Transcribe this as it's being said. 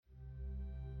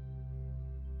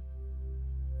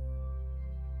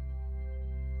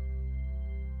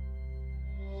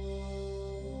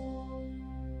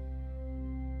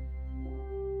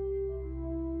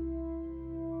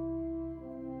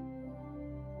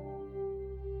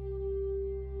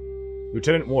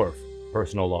Lieutenant Worf,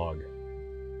 personal log.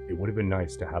 It would have been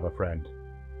nice to have a friend,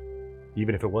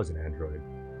 even if it was an android.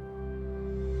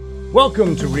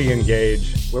 Welcome to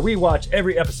Re-Engage, where we watch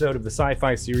every episode of the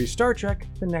sci-fi series Star Trek: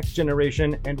 The Next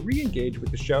Generation and re-engage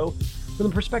with the show from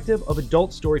the perspective of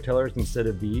adult storytellers instead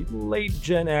of the late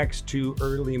Gen X to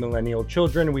early millennial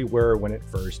children we were when it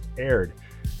first aired.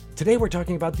 Today we're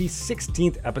talking about the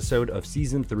 16th episode of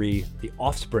Season 3, The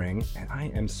Offspring, and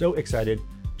I am so excited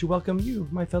to welcome you,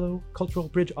 my fellow Cultural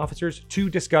Bridge officers,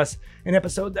 to discuss an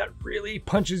episode that really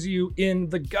punches you in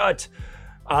the gut.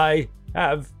 I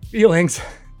have feelings.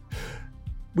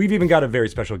 We've even got a very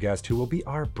special guest who will be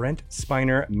our Brent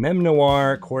Spiner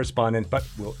Memoir correspondent, but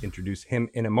we'll introduce him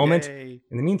in a moment. Yay.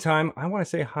 In the meantime, I want to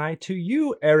say hi to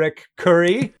you, Eric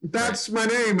Curry. That's my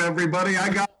name, everybody. I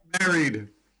got married.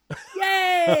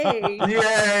 Yay!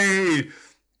 Yay!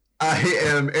 I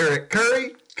am Eric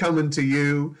Curry, coming to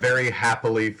you very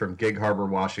happily from Gig Harbor,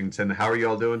 Washington. How are you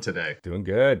all doing today? Doing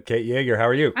good. Kate Yeager, how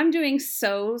are you? I'm doing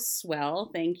so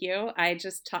swell, thank you. I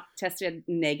just tested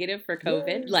negative for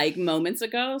COVID like moments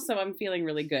ago, so I'm feeling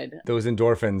really good. Those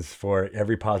endorphins for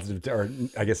every positive, or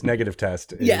I guess negative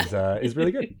test is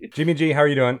really good. Jimmy G, how are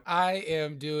you doing? I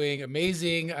am doing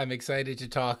amazing. I'm excited to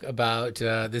talk about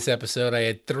this episode. I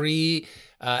had 3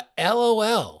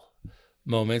 LOL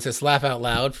moments. That's laugh out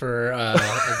loud for as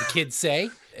the kids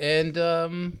say. And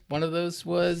one of those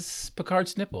was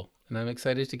Picard's nipple. And I'm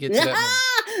excited to get to that moment.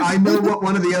 I know what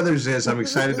one of the others is. I'm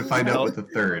excited to find out what the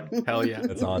third. Hell yeah.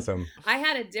 That's awesome. I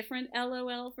had a different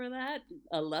LOL for that,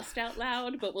 a lust out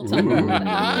loud, but we'll talk about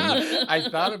that. I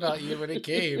thought about you when it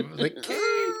came. Like,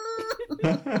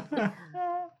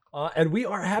 And we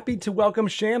are happy to welcome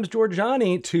Shams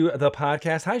Georgiani to the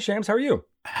podcast. Hi, Shams. How are you?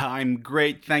 I'm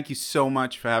great. Thank you so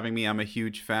much for having me. I'm a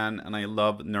huge fan, and I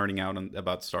love nerding out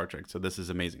about Star Trek. So this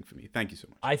is amazing for me. Thank you so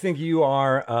much. I think you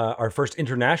are our first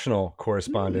international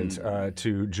correspondent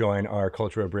to join our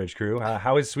Cultural Bridge crew.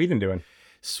 How is Sweden doing?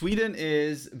 Sweden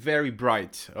is very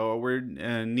bright. We're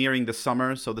nearing the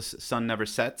summer, so the sun never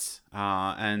sets,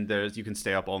 and you can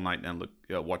stay up all night and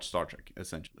watch Star Trek,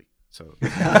 essentially. So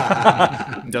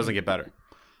it doesn't get better.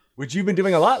 Which you've been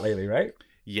doing a lot lately, right?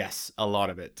 Yes, a lot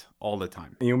of it, all the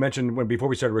time. You mentioned before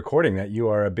we started recording that you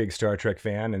are a big Star Trek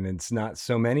fan, and it's not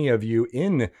so many of you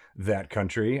in that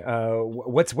country.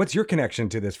 What's your connection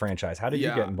to this franchise? How did you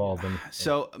get involved in?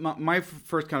 So my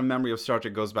first kind of memory of Star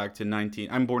Trek goes back to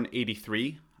I'm born in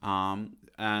 83,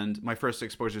 and my first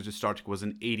exposure to Star Trek was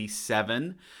in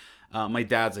 87. My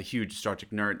dad's a huge Star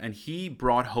Trek nerd, and he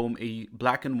brought home a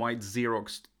black and white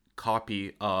Xerox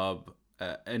copy of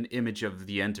an image of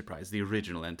the Enterprise, the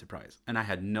original Enterprise, and I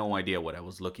had no idea what I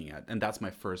was looking at, and that's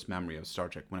my first memory of Star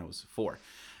Trek when I was 4.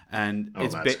 And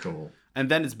that's cool. And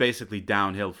then it's basically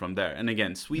downhill from there. And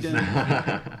again, Sweden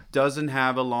doesn't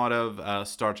have a lot of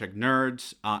Star Trek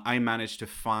nerds. I managed to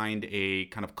find a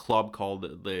kind of club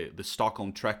called the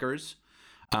Stockholm Trekkers,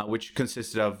 which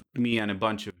consisted of me and a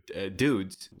bunch of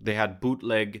dudes. They had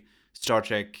bootleg Star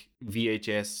Trek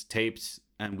VHS tapes,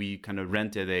 and we kind of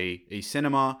rented a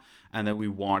cinema, and then we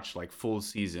watched like full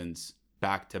seasons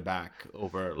back to back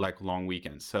over like long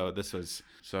weekends. So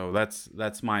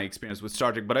that's my experience with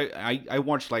Star Trek. But I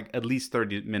watched like at least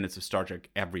 30 minutes of Star Trek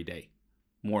every day,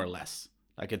 more or less.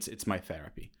 Like it's my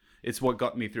therapy. It's what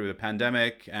got me through the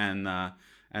pandemic and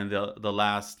the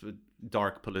last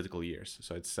dark political years.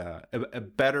 So it's a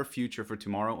better future for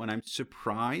tomorrow. And I'm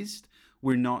surprised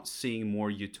we're not seeing more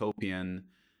utopian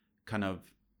kind of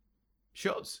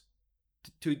shows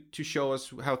to show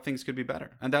us how things could be better,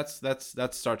 and that's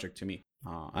Star Trek to me,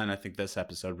 and I think this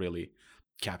episode really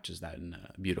captures that in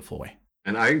a beautiful way.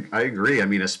 And I agree. I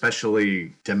mean,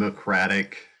 especially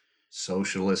democratic,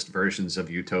 socialist versions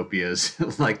of utopias,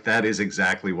 like that is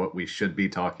exactly what we should be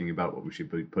talking about, what we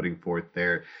should be putting forth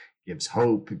there. Gives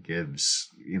hope, gives,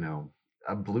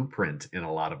 a blueprint in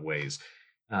a lot of ways.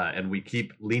 And we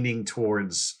keep leaning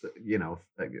towards,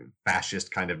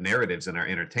 fascist kind of narratives in our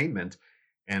entertainment.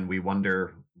 And we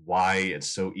wonder why it's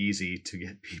so easy to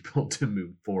get people to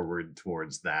move forward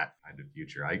towards that kind of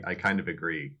future. I kind of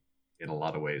agree in a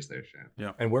lot of ways there, Shan.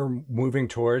 Yeah. And we're moving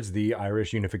towards the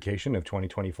Irish unification of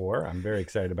 2024. I'm very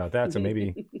excited about that. So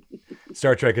maybe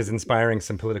Star Trek is inspiring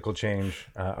some political change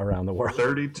around the world.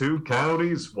 32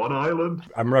 counties, one island.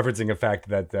 I'm referencing a fact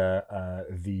that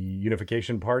the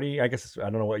Unification Party, I guess,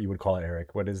 I don't know what you would call it,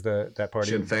 Eric. What is that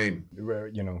party? Sinn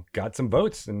Féin. Got some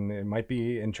votes, and it might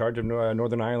be in charge of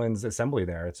Northern Ireland's assembly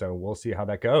there. So we'll see how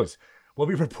that goes. We'll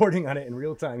be reporting on it in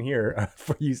real time here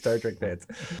for you Star Trek fans.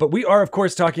 But we are, of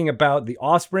course, talking about The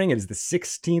Offspring. It is the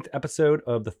 16th episode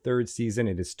of the 3rd season.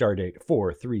 It is Stardate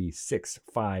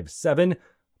 43657.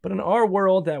 But in our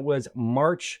world, that was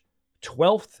March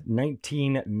 12th,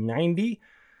 1990.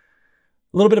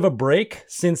 A little bit of a break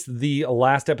since the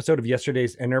last episode of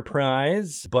yesterday's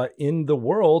Enterprise, but in the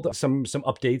world, some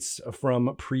updates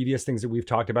from previous things that we've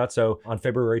talked about. So on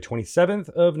February 27th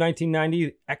of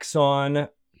 1990, Exxon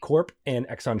Corp and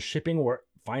Exxon Shipping were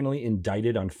finally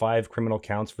indicted on 5 criminal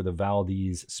counts for the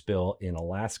Valdez spill in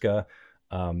Alaska.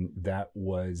 That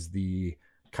was the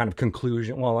kind of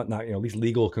conclusion, well, not, at least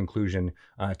legal conclusion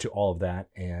to all of that.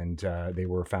 And they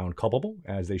were found culpable,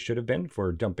 as they should have been,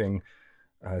 for dumping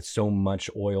so much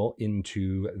oil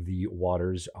into the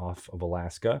waters off of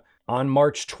Alaska. On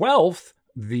March 12th,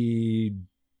 the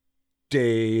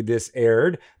day this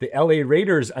aired, the LA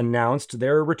Raiders announced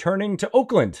they're returning to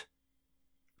Oakland,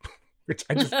 which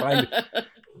I just find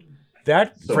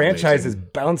that so franchise amazing. Has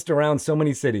bounced around so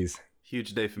many cities.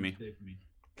 Huge day for me.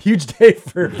 Huge day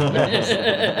for for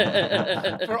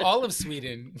all of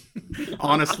Sweden.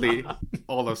 Honestly,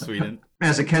 all of Sweden.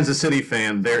 As a Kansas City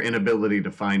fan, their inability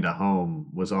to find a home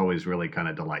was always really kind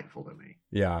of delightful to me.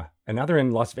 Yeah, and now they're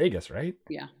in Las Vegas, right?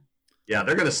 Yeah. Yeah,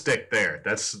 they're going to stick there.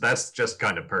 That's just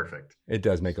kind of perfect. It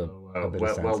does make a bit of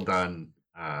sense. Well done,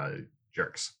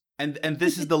 jerks. And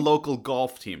this is the local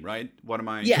golf team, right? What am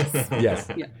I? Yes. Yes.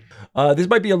 Yeah. This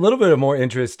might be a little bit of more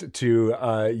interest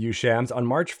to you, Shams. On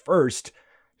March 1st,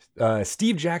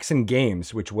 Steve Jackson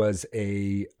Games, which was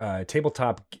a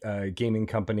tabletop gaming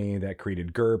company that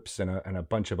created GURPS and a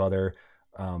bunch of other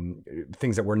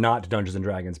things that were not Dungeons and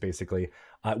Dragons, basically,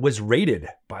 was raided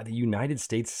by the United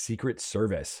States Secret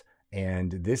Service.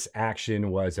 And this action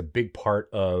was a big part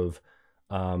of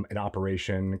an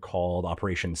operation called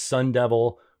Operation Sun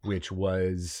Devil, which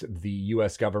was the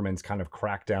U.S. government's kind of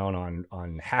crackdown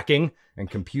on hacking and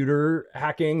computer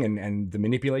hacking and the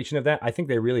manipulation of that. I think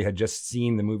they really had just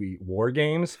seen the movie War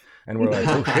Games and were like,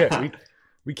 oh shit,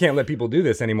 we can't let people do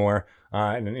this anymore.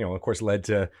 And of course, led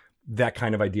to that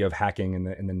kind of idea of hacking in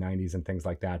the 90s and things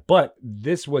like that. But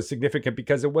this was significant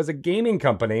because it was a gaming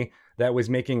company that was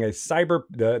making the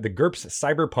GURPS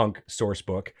Cyberpunk source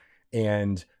book,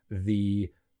 and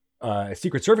the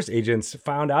Secret Service agents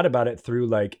found out about it through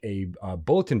like a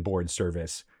bulletin board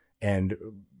service, and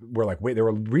were like, wait, they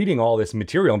were reading all this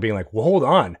material and being like, well, hold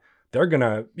on, they're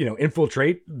gonna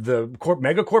infiltrate the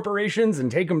mega corporations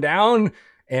and take them down,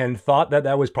 and thought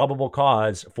that was probable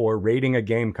cause for raiding a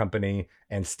game company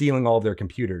and stealing all of their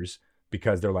computers,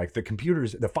 because they're like,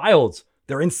 the files,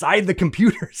 they're inside the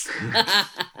computers.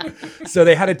 So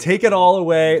they had to take it all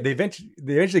away. They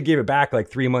eventually gave it back like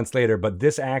 3 months later, but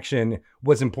this action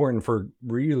was important for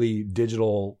really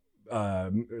digital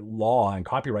law and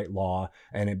copyright law,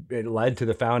 and it led to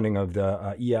the founding of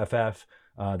the EFF,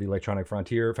 the Electronic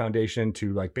Frontier Foundation,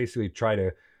 to like basically try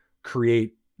to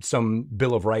create some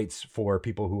bill of rights for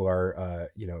people who are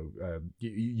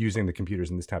using the computers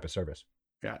in this type of service.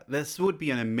 Yeah, this would be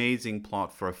an amazing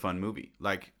plot for a fun movie.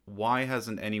 Like, why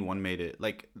hasn't anyone made it?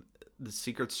 Like, the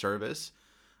Secret Service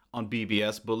on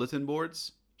BBS bulletin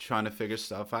boards trying to figure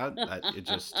stuff out. It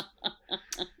just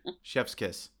chef's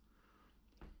kiss.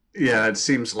 Yeah, it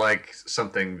seems like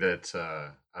something that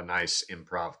a nice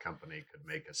improv company could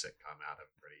make a sitcom out of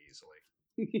pretty easily.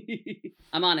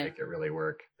 I'm on it. Make it really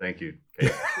work. Thank you,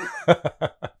 Kate.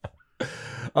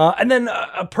 And then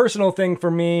a personal thing for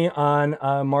me on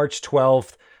March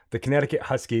 12th, the Connecticut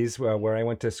Huskies, where I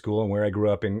went to school and where I grew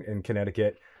up in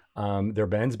Connecticut, their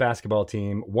men's basketball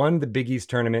team won the Big East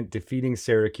tournament, defeating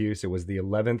Syracuse. It was the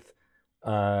 11th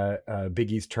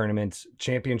Big East tournament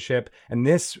championship. And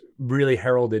this really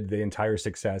heralded the entire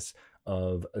success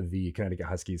of the Connecticut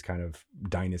Huskies kind of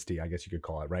dynasty, I guess you could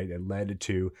call it, right? It led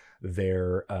to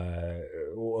their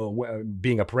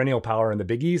being a perennial power in the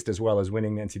Big East, as well as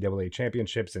winning NCAA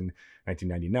championships in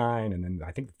 1999. And then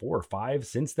I think 4 or 5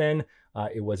 since then.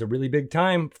 It was a really big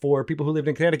time for people who lived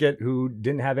in Connecticut who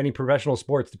didn't have any professional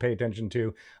sports to pay attention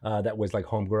to, that was like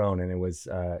homegrown. And it was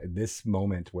this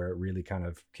moment where it really kind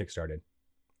of kickstarted.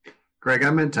 Greg, I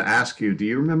meant to ask you, do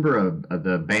you remember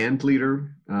the band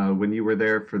leader when you were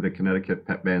there for the Connecticut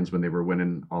pep bands when they were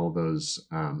winning all those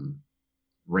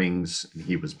rings? And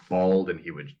he was bald and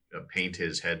he would paint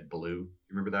his head blue. You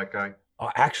remember that guy?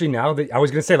 Actually, now that I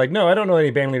was going to say, like, no, I don't know any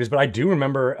band leaders, but I do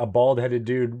remember a bald-headed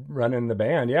dude running the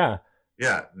band. Yeah.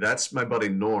 Yeah, that's my buddy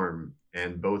Norm.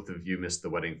 And both of you missed the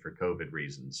wedding for COVID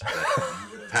reasons.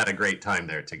 But had a great time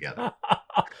there together.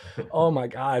 Oh my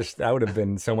gosh, that would have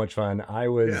been so much fun.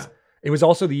 It was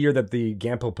also the year that the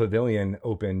Gampo Pavilion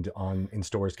opened in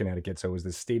Storrs, Connecticut. So it was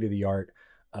the state-of-the-art,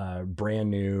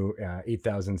 brand new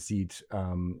 8,000 seat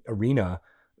arena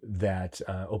that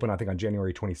opened, I think, on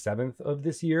January 27th of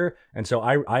this year. And so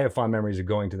I have fond memories of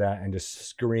going to that and just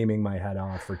screaming my head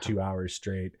off for 2 hours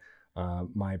straight.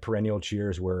 My perennial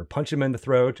cheers were punch him in the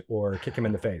throat or kick him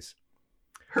in the face.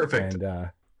 Perfect.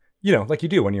 And, like you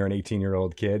do when you're an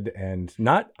 18-year-old kid, and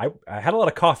I had a lot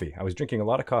of coffee. I was drinking a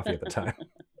lot of coffee at the time.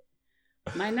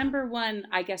 My number one,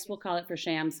 I guess we'll call it for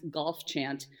shams, golf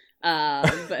chant.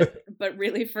 But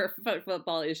really for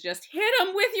football is just hit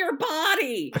him with your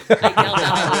body. I yelled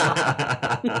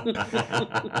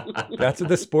out. That's what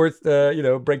the sports,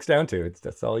 breaks down to.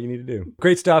 That's all you need to do.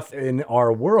 Great stuff in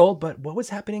our world, but what was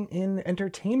happening in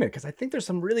entertainment? Because I think there's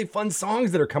some really fun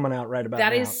songs that are coming out right about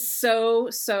now. That is so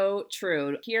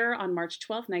true. Here on March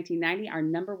 12th, 1990, our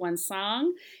number one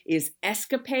song is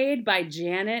Escapade by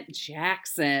Janet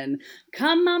Jackson.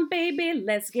 Come on, baby,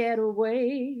 let's get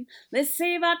away. Let's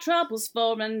save our troubles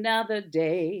for another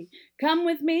day. Come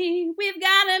with me, we've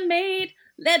got it made.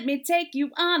 Let me take you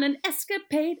on an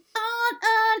escapade,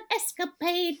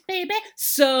 baby.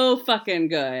 So fucking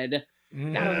good.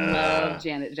 Gotta love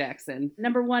Janet Jackson.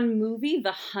 Number one movie,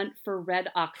 The Hunt for Red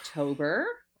October.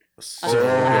 So A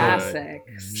classic.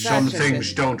 Some Such a things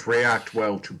good- don't react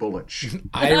well to bullets.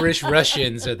 Irish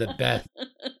Russians are the best.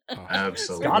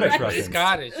 Absolutely. Scottish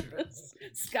Russians.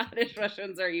 Scottish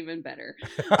Russians are even better.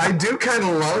 I do kind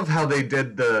of love how they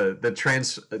did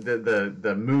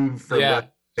the move from Yeah.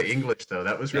 to English though.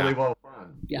 That was really well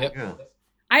done. Yeah. Yep. Yeah.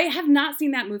 I have not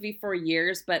seen that movie for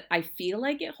years, but I feel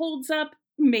like it holds up.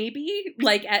 Maybe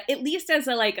like at least as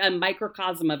a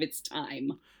microcosm of its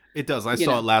time. It does. I You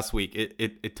saw know. it last week.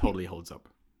 It totally holds up.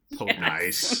 Totally.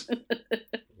 Nice.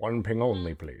 One ping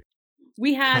only, please.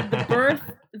 We had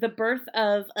the birth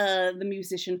of the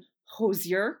musician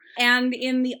Hozier, and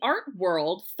in the art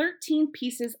world, 13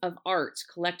 pieces of art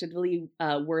collectively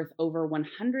worth over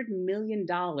 $100 million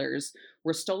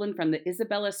were stolen from the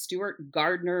Isabella Stewart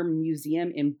Gardner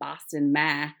Museum in Boston,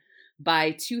 Mass.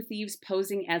 By two thieves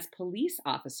posing as police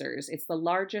officers. It's the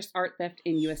largest art theft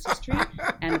in U.S. history,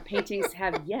 and the paintings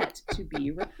have yet to be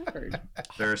recovered.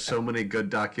 There are so many good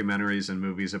documentaries and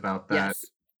movies about that. Yes.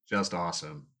 Just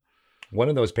awesome. One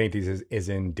of those paintings is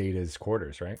in Data's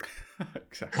quarters, right?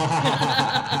 Exactly.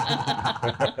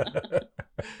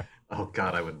 Oh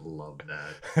God, I would love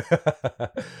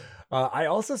that. I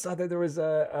also saw that there was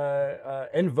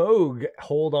En Vogue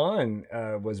Hold On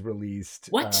was released.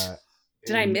 What?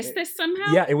 Did I miss this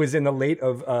somehow? Yeah, it was in the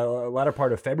latter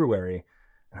part of February.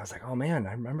 And I was like, oh man,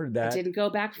 I remembered I that. didn't go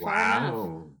back far enough.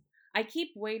 Wow. I keep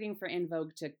waiting for En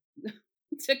Vogue to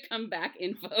come back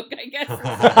in Vogue, I guess.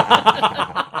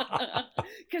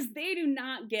 Because they do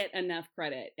not get enough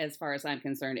credit as far as I'm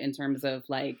concerned in terms of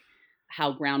like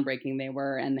how groundbreaking they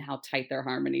were and how tight their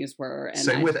harmonies were. And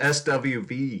Same with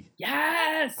SWV.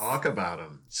 Yes. Talk about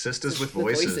them. Sisters with With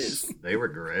voices. voices. They were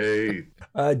great.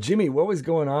 Jimmy, what was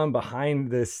going on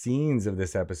behind the scenes of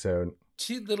this episode?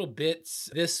 Two little bits.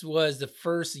 This was the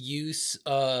first use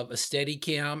of a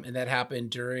Steadicam, and that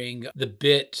happened during the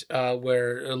bit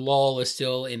where Lol is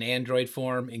still in android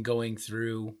form and going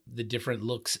through the different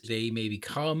looks they may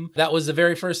become. That was the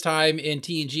very first time in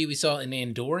TNG we saw an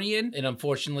Andorian, and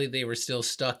unfortunately they were still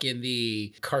stuck in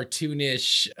the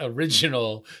cartoonish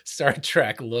original Star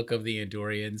Trek look of the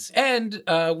Andorians. And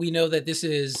we know that this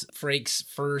is Frakes'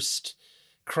 first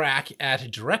crack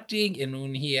at directing, and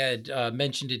when he had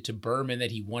mentioned it to Berman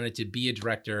that he wanted to be a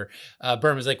director,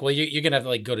 Berman was like, well, you're gonna have to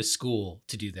like go to school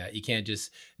to do that. You can't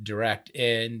just direct.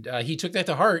 And he took that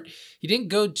to heart. He didn't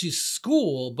go to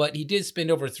school, but he did spend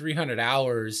over 300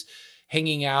 hours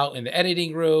hanging out in the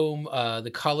editing room,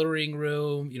 the coloring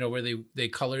room, where they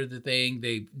color the thing,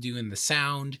 they do in the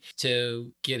sound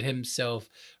to get himself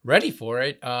ready for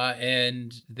it.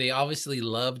 And they obviously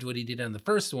loved what he did on the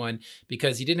first one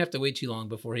because he didn't have to wait too long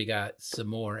before he got some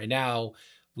more. And now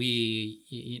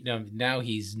now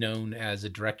he's known as a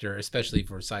director, especially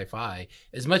for sci-fi,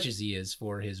 as much as he is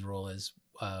for his role as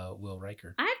Will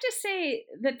Riker. I have to say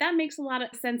that makes a lot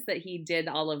of sense that he did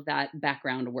all of that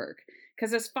background work.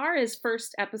 Because as far as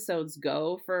first episodes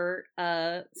go for,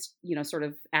 sort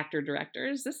of actor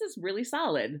directors, this is really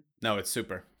solid. No, it's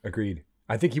super. Agreed.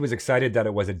 I think he was excited that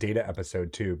it was a Data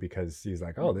episode too, because he's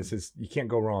like, oh, you can't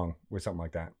go wrong with something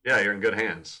like that. Yeah, you're in good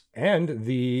hands. And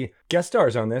the guest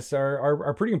stars on this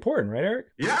are pretty important, right, Eric?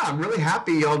 Yeah, I'm really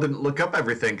happy y'all didn't look up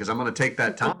everything because I'm going to take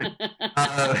that time.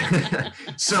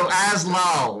 So as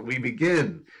Lal, we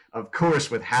begin, of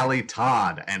course, with Hallie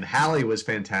Todd. And Hallie was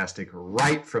fantastic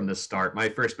right from the start. My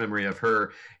first memory of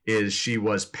her is she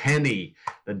was Penny,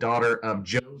 the daughter of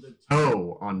Joe the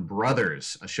Toe on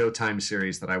Brothers, a Showtime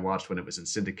series that I watched when it was in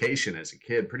syndication as a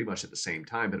kid, pretty much at the same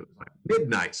time, but it was like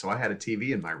midnight, so I had a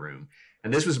TV in my room.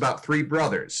 And this was about three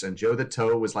brothers, and Joe the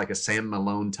Toe was like a Sam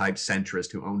Malone type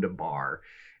centrist who owned a bar.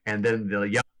 And then the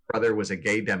young brother was a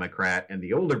gay Democrat, and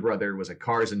the older brother was a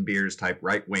cars and beers type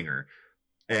right-winger.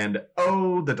 And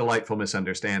oh, the delightful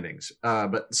misunderstandings.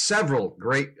 But several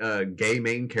great gay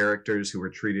main characters who were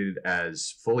treated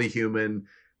as fully human,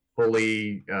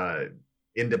 fully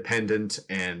independent,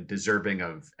 and deserving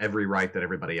of every right that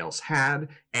everybody else had,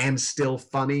 and still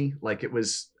funny. Like, it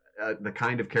was the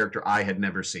kind of character I had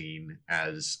never seen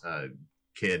as a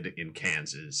kid in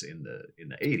Kansas in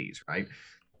the 80s, right?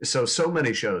 So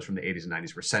many shows from the 80s and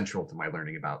 90s were central to my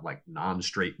learning about like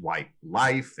non-straight white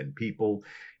life and people.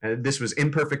 And this was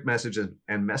imperfect messages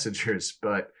and messengers,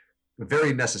 but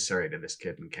very necessary to this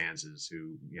kid in Kansas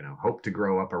who, you know, hoped to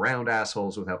grow up around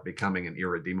assholes without becoming an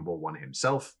irredeemable one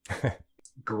himself.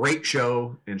 Great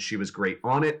show, and she was great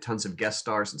on it. Tons of guest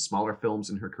stars in smaller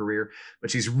films in her career, but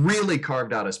she's really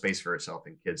carved out a space for herself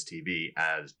in kids' TV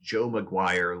as Joe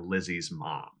McGuire, Lizzie's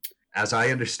mom. As I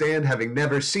understand, having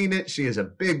never seen it, she is a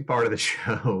big part of the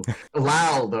show.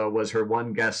 Lal, though, was her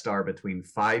one guest star between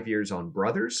 5 years on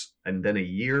Brothers and then a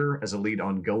year as a lead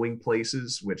on Going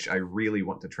Places, which I really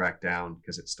want to track down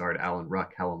because it starred Alan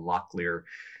Ruck, Helen Locklear,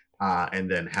 and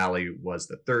then Hallie was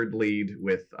the third lead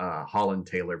with Holland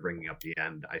Taylor bringing up the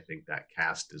end. I think that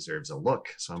cast deserves a look,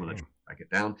 so I'm going to track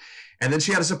it down. And then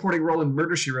she had a supporting role in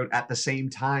Murder, She Wrote at the same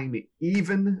time.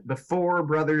 Even before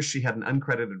Brothers, she had an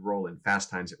uncredited role in Fast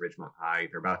Times at Ridgemont High.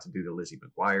 They're about to do the Lizzie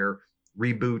McGuire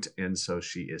reboot, and so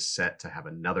she is set to have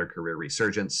another career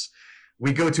resurgence.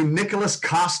 We go to Nicholas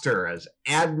Coster as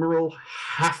Admiral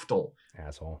Haftel.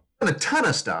 Asshole. A ton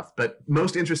of stuff, but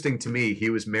most interesting to me, he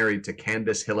was married to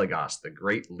Candice Hilligoss, the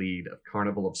great lead of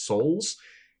Carnival of Souls.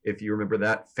 If you remember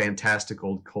that fantastic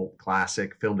old cult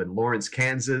classic filmed in Lawrence,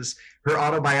 Kansas. Her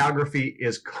autobiography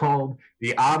is called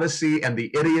The Odyssey and the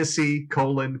Idiocy,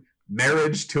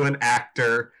 Marriage to an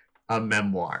Actor, a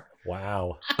Memoir.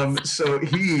 Wow. So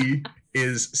he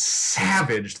is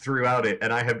savaged throughout it,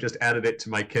 and I have just added it to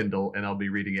my Kindle, and I'll be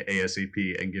reading it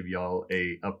ASAP and give y'all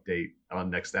a update on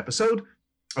next episode.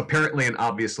 Apparently and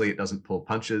obviously it doesn't pull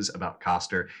punches about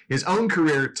Coster. His own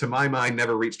career, to my mind,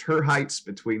 never reached her heights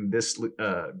between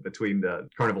the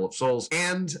Carnival of Souls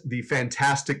and the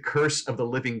fantastic Curse of the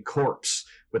Living Corpse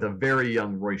with a very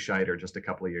young Roy Scheider just a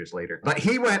couple of years later. But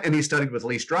he went and he studied with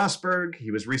Lee Strasberg.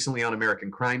 He was recently on American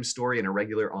Crime Story and a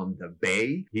regular on The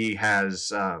Bay. He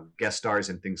has guest stars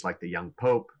in things like The Young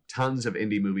Pope, tons of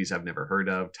indie movies I've never heard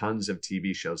of, tons of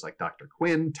TV shows like Dr.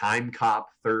 Quinn, Time Cop,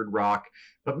 Third Rock,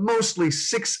 but mostly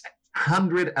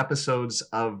 600 episodes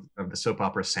of the soap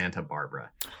opera Santa Barbara.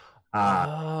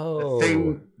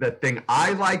 The thing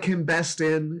I like him best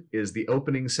in is the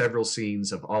opening several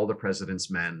scenes of All the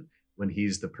President's Men, when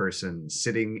he's the person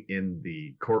sitting in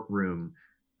the courtroom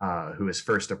who is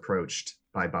first approached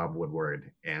by Bob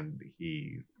Woodward, and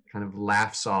he kind of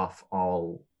laughs off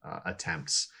all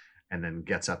attempts and then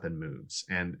gets up and moves.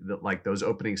 And those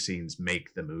opening scenes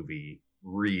make the movie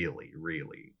really,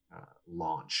 really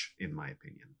launch, in my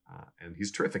opinion. And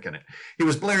he's terrific in it. He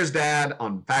was Blair's dad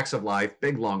on Facts of Life.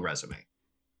 Big, long resume.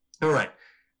 All right.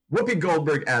 Whoopi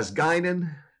Goldberg as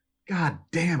Guinan. God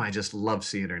damn, I just love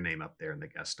seeing her name up there in the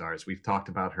guest stars. We've talked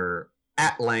about her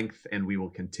at length, and we will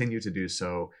continue to do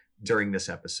so during this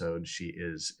episode. She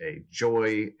is a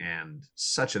joy and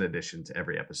such an addition to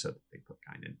every episode that they put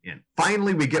Guinan in.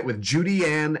 Finally, we get with Judy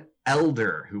Ann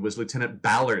Elder, who was Lieutenant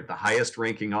Ballard, the highest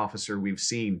ranking officer we've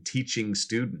seen teaching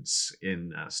students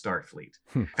in Starfleet.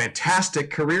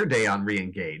 Fantastic career day on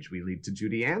Re-Engage. We lead to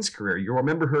Judy Ann's career. You'll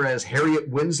remember her as Harriet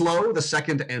Winslow, the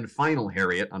second and final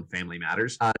Harriet on Family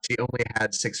Matters. She only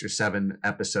had 6 or 7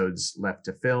 episodes left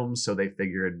to film, so they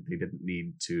figured they didn't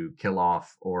need to kill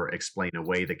off or explain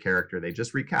away the character. They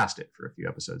just recast it for a few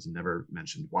episodes and never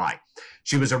mentioned why.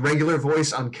 She was a regular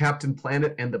voice on Captain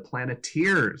Planet and the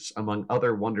Planeteers, among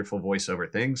other wonderful voiceover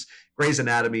things. Grey's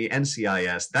Anatomy,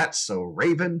 NCIS, That's So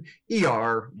Raven,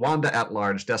 ER, Wanda at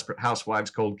Large, Desperate Housewives,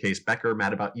 Cold Case, Becker,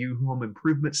 Mad About You, Home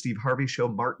Improvement, Steve Harvey Show,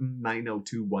 Martin,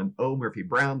 90210, Murphy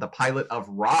Brown, the pilot of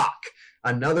Rock,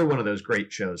 another one of those great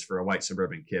shows for a white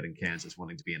suburban kid in Kansas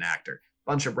wanting to be an actor.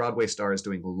 Bunch of Broadway stars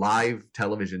doing live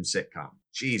television sitcom.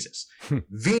 Jesus.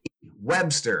 V.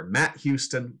 Webster, Matt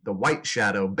Houston, The White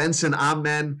Shadow, Benson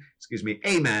Amen,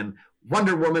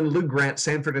 Wonder Woman, Lou Grant,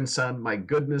 Sanford and Son, my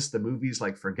goodness, the movies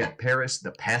like Forget Paris,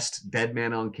 The Pest, Dead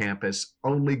Man on Campus,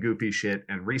 Only Goofy Shit,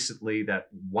 and recently that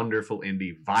wonderful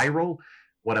indie Viral.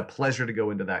 What a pleasure to go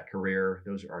into that career.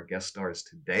 Those are our guest stars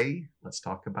today. Let's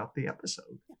talk about the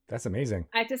episode. That's amazing.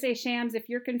 I have to say, Shams, if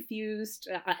you're confused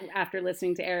after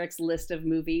listening to Eric's list of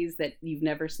movies that you've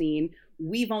never seen,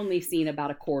 we've only seen about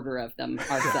a quarter of them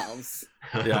ourselves.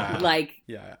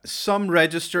 Yeah. Some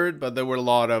registered, but there were a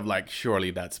lot of surely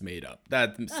that's made up.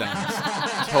 That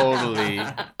sounds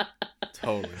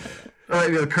Totally.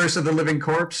 The Curse of the Living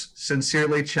Corpse.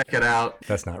 Sincerely, check it out.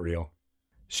 That's not real.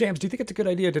 Shams, do you think it's a good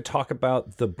idea to talk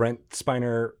about the Brent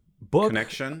Spiner book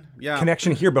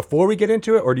Connection here before we get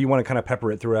into it, or do you want to kind of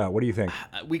pepper it throughout? What do you think?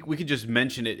 We could just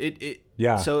mention it.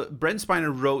 Yeah. So Brent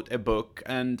Spiner wrote a book,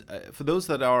 and for those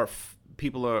that are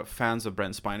people are fans of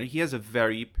Brent Spiner, he has a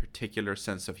very particular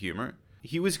sense of humor.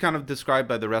 He was kind of described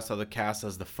by the rest of the cast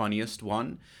as the funniest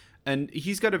one, and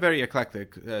he's got a very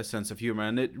eclectic sense of humor,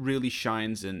 and it really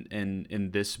shines in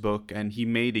this book. And he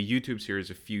made a YouTube series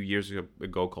a few years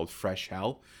ago called Fresh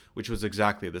Hell, which was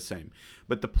exactly the same.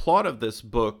 But the plot of this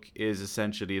book is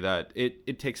essentially that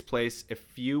it takes place a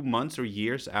few months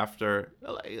after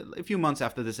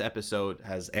this episode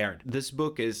has aired. This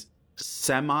book is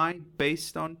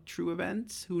semi-based on true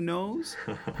events, who knows?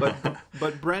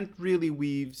 But Brent really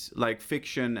weaves like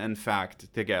fiction and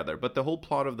fact together. But the whole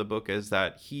plot of the book is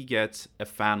that he gets a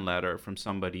fan letter from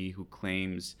somebody who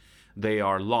claims they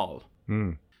are Lol.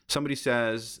 Somebody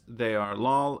says they are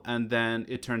Lol, and then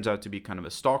it turns out to be kind of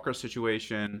a stalker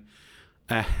situation.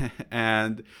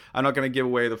 And I'm not going to give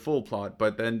away the full plot,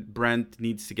 but then Brent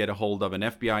needs to get a hold of an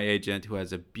FBI agent who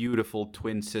has a beautiful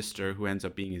twin sister who ends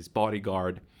up being his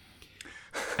bodyguard.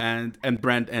 And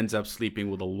Brent ends up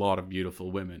sleeping with a lot of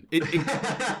beautiful women. It's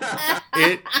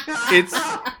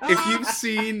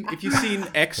if you've seen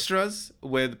Extras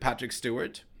with Patrick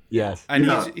Stewart. Yes. And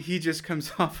he just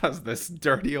comes off as this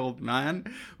dirty old man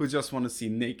who just want to see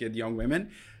naked young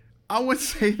women. I would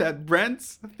say that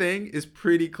Brent's thing is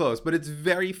pretty close, but it's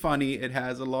very funny. It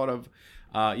has a lot of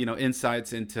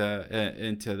insights into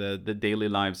the daily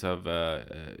lives of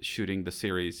shooting the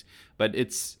series, but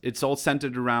it's all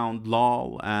centered around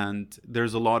Lol, and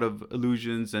there's a lot of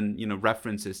allusions and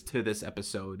references to this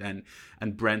episode, and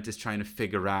Brent is trying to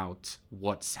figure out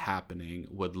what's happening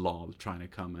with Lol, trying to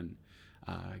come and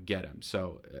get him.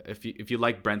 So if you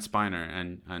like Brent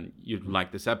Spiner and you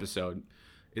like this episode,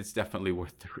 it's definitely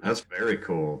worth the read. That's very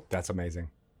cool. That's amazing.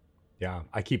 Yeah,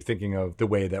 I keep thinking of the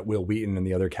way that Will Wheaton and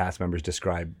the other cast members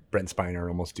describe Brent Spiner,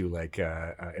 almost do like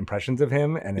impressions of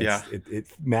him, and it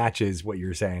matches what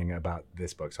you're saying about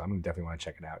this book. So I'm gonna definitely want to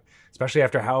check it out, especially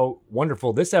after how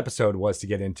wonderful this episode was to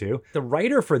get into. The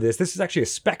writer for this is actually a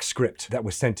spec script that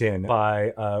was sent in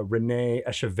by Renee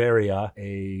Echeverria,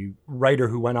 a writer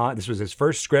who went on. This was his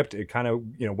first script. It kind of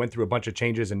went through a bunch of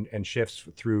changes and shifts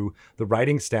through the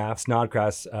writing staff.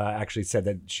 Snodgrass actually said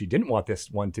that she didn't want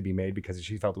this one to be made because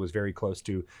she felt it was very close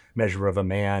to Measure of a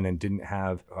Man and didn't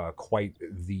have quite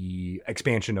the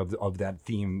expansion of that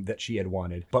theme that she had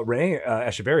wanted. But Renee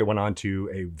Echeverria went on to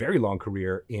a very long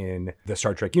career in the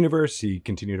Star Trek universe. He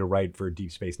continued to write for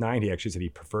Deep Space Nine. He actually said he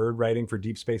preferred writing for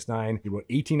Deep Space Nine. He wrote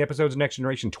 18 episodes of Next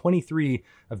Generation, 23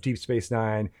 of Deep Space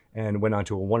Nine, and went on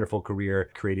to a wonderful career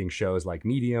creating shows like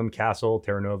Medium, Castle,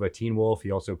 Terra Nova, Teen Wolf.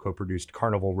 He also co-produced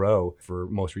Carnival Row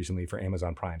most recently for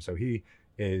Amazon Prime. So he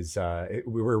is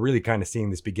we were really kind of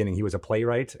seeing this beginning. He was a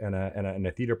playwright and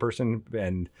a theater person,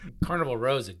 and Carnival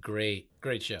Row is a great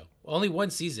show. Only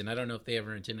one season. I don't know if they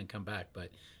ever intend to come back, but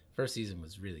first season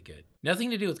was really good.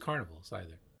 Nothing to do with carnivals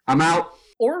either. I'm out.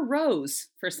 Or Rose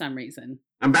for some reason.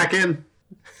 I'm back in.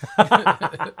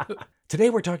 Today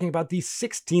we're talking about the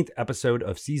 16th episode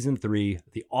of Season 3,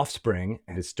 The Offspring,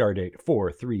 and his star date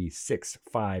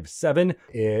 43657.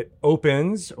 It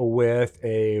opens with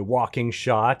a walking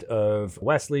shot of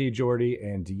Wesley, Geordi,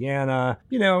 and Deanna.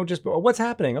 Just what's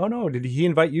happening? Oh no, did he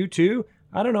invite you too?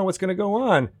 I don't know what's going to go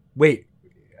on. Wait,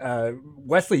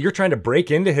 Wesley, you're trying to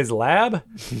break into his lab?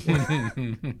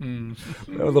 A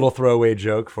little throwaway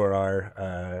joke for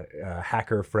our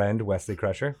hacker friend, Wesley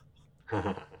Crusher.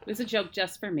 It was a joke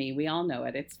just for me. We all know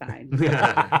it. It's fine.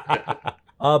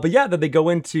 But yeah, then they go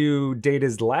into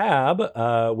Data's lab,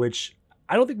 which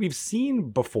I don't think we've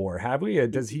seen before, have we?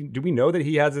 Do we know that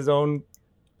he has his own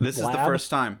This lab? is the first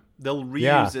time. They'll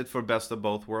reuse it for Best of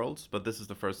Both Worlds, but this is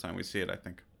the first time we see it, I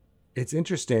think. It's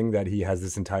interesting that he has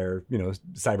this entire,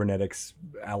 cybernetics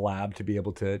lab to be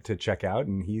able to check out,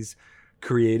 and he's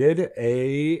created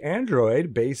a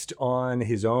android based on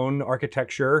his own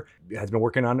architecture. Has been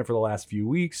working on it for the last few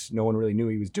weeks. No one really knew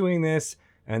he was doing this,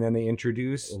 and then they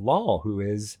introduce Lol, who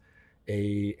is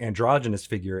a androgynous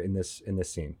figure in this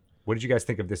scene. What did you guys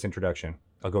think of this introduction?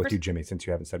 I'll go with you, Jimmy, since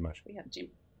you haven't said much. Yeah,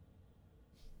 Jimmy.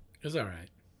 It was all right.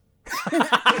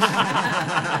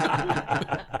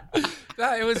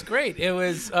 It was great. It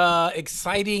was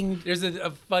exciting. There's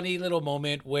a funny little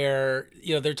moment where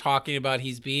they're talking about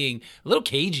he's being a little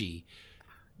cagey.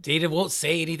 Data won't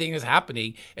say anything is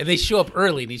happening, and they show up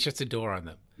early, and he shuts the door on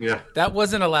them. Yeah. That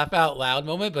wasn't a laugh out loud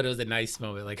moment, but it was a nice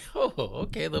moment. Like, oh,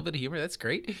 okay, a little bit of humor. That's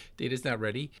great. Data's not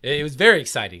ready. It was very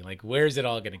exciting. Like, where's it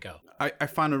all going to go? I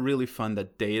found it really fun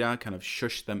that Data kind of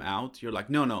shushed them out. You're like,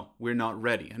 no, we're not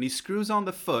ready. And he screws on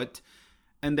the foot,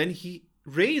 and then he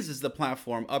raises the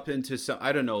platform up into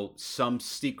some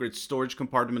secret storage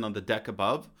compartment on the deck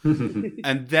above.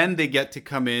 And then they get to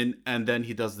come in, and then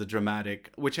he does the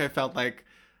dramatic, which I felt like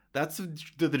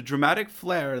the dramatic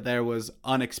flair there was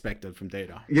unexpected from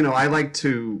Data. I like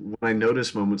to, when I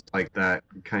notice moments like that,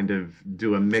 kind of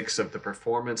do a mix of the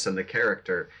performance and the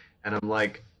character. And I'm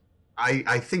like,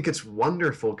 I think it's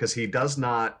wonderful because he does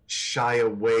not shy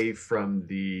away from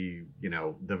the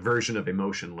version of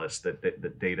emotionless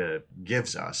that Data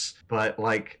gives us. But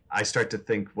like, I start to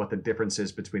think what the difference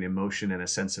is between emotion and a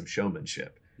sense of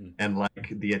showmanship. And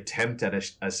like the attempt at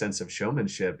a sense of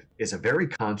showmanship is a very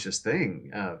conscious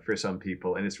thing for some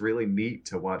people. And it's really neat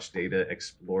to watch Data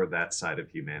explore that side of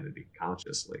humanity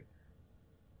consciously.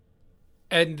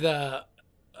 And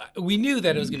we knew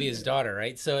that it was going to be his daughter,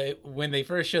 right? So when they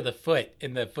first show the foot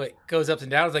and the foot goes up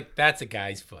and down, I was like, that's a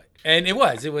guy's foot. And it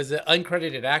was an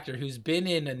uncredited actor who's been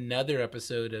in another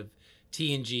episode of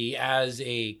TNG as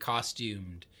a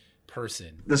costumed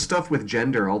person. The stuff with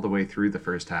gender all the way through the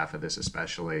first half of this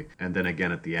especially, and then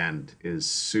again at the end, is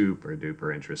super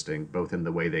duper interesting, both in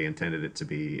the way they intended it to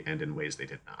be and in ways they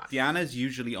did not. Deanna's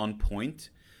usually on point,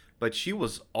 but she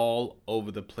was all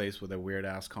over the place with her weird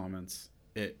ass comments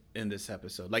in this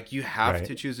episode. Like, you have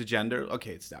to choose a gender.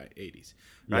 Okay, it's the 80s,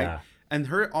 right? Yeah. And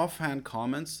her offhand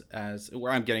comments,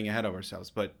 where I'm getting ahead of ourselves,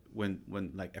 but when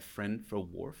like a friend for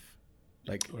Worf,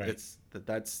 like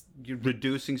that's you're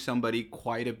reducing somebody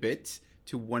quite a bit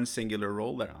to one singular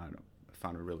role. That I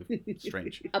found it really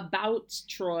strange. About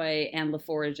Troi and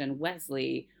LaForge and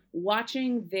Wesley,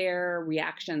 watching their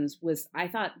reactions was, I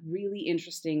thought, really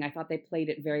interesting. I thought they played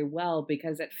it very well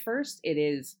because at first it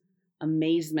is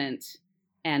amazement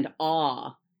and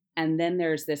awe. And then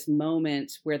there's this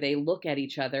moment where they look at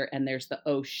each other and there's the,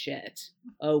 oh shit,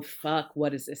 oh fuck,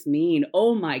 what does this mean?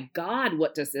 Oh my God,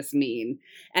 what does this mean?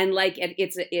 And like,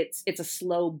 it's a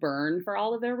slow burn for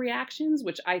all of their reactions,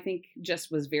 which I think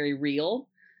just was very real,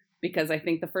 because I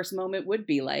think the first moment would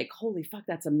be like, holy fuck,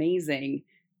 that's amazing.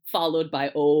 Followed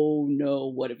by, oh no,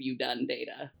 what have you done,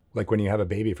 Data? Like when you have a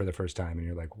baby for the first time and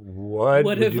you're like,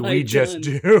 what did we just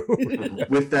do?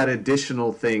 With that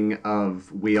additional thing of,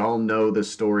 we all know the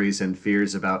stories and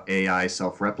fears about AI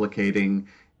self-replicating,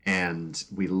 and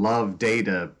we love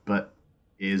Data, but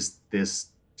is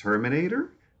this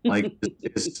Terminator? Like,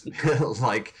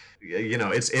 like,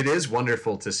 it is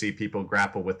wonderful to see people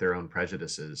grapple with their own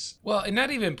prejudices. Well, and not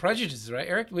even prejudices, right,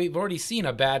 Eric? We've already seen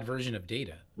a bad version of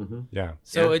Data. Mm-hmm. Yeah.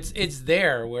 So it's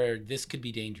there where this could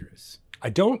be dangerous. I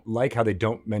don't like how they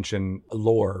don't mention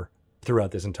lore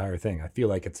throughout this entire thing. I feel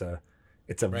like it's a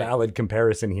valid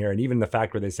comparison here. And even the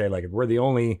fact where they say, like, we're the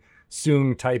only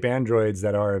Soong type androids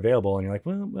that are available. And you're like,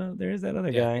 well, there's that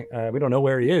other guy. We don't know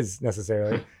where he is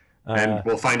necessarily. And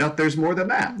we'll find out there's more than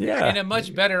that. Yeah. And a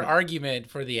much better argument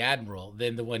for the Admiral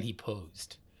than the one he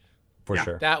posed. For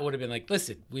sure. That would have been like,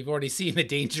 listen, we've already seen the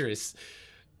dangerous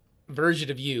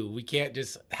version of you. We can't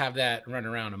just have that run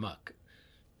around amok.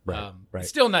 Right.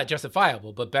 Still not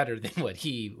justifiable, but better than what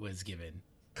he was given.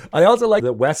 I also like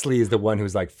that Wesley is the one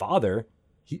who's like, father.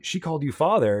 She called you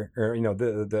father, or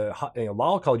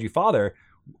Lal called you father.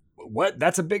 What?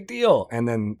 That's a big deal. And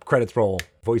then credits roll.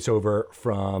 Voiceover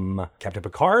from Captain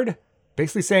Picard,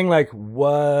 basically saying like,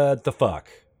 what the fuck?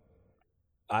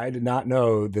 I did not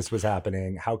know this was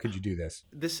happening. How could you do this?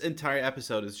 This entire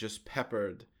episode is just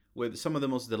peppered with some of the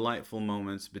most delightful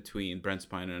moments between Brent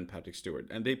Spiner and Patrick Stewart.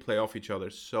 And they play off each other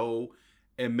so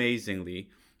amazingly.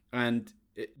 And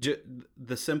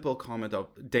the simple comment of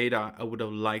Data, I would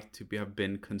have liked to have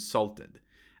been consulted.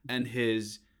 And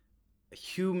his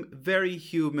very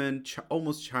human,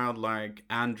 almost childlike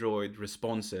android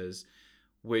responses,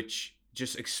 which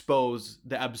just expose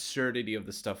the absurdity of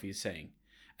the stuff he's saying.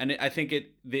 And I think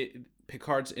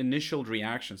Picard's initial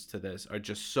reactions to this are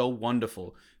just so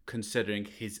wonderful, considering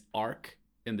his arc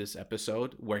in this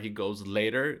episode, where he goes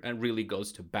later and really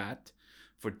goes to bat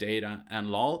for Data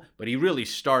and Lal, but he really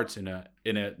starts in a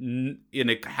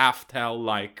half-tell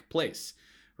like place,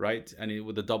 right? And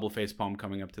with a double face palm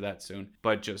coming up to that soon,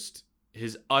 but just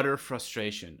his utter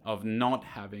frustration of not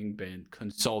having been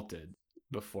consulted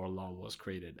before Lal was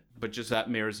created. But just that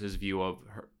mirrors his view of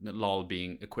Lal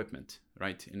being equipment,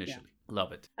 right? Initially. Yeah.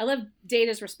 Love it. I love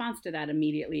Data's response to that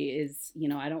immediately is,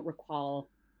 I don't recall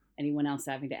anyone else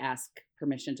having to ask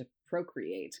permission to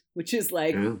procreate, which is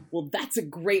like, Yeah. well, that's a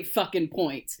great fucking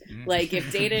point. Like,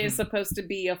 if Data is supposed to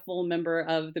be a full member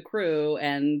of the crew,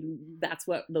 and that's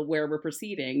where we're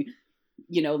proceeding,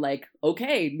 you know, like,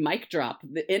 okay, mic drop,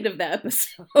 the end of the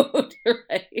episode,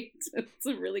 right? It's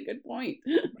a really good point.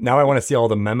 Now I want to see all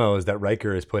the memos that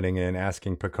Riker is putting in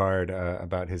asking Picard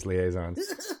about his liaisons.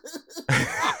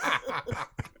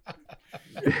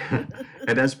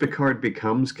 And as Picard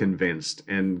becomes convinced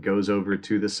and goes over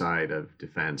to the side of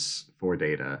defense for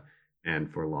Data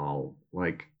and for Lal,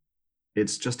 like,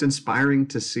 it's just inspiring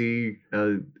to see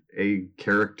a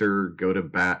character go to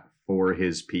bat for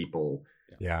his people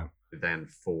Yeah. than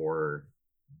for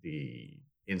the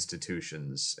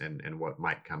institutions and what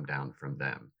might come down from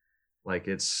them. Like,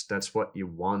 that's what you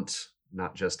want,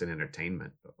 not just in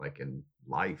entertainment, but like in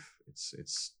life.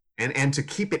 It's and to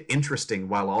keep it interesting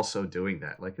while also doing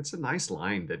that. Like, it's a nice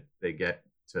line that they get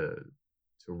to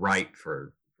write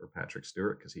for Patrick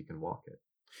Stewart, because he can walk it.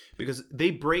 Because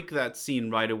they break that scene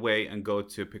right away and go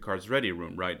to Picard's ready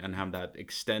room, right? And have that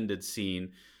extended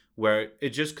scene where it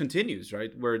just continues,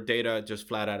 right? Where Data just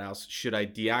flat out asks, should I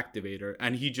deactivate her?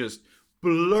 And he just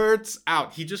blurts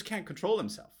out. He just can't control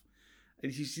himself.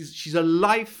 And she's a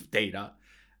life, Data.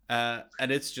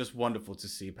 And it's just wonderful to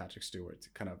see Patrick Stewart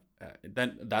kind of,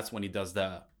 then that's when he does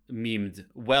the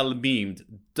well-memed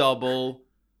double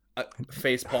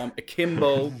facepalm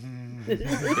akimbo.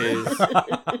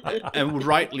 And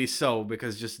rightly so,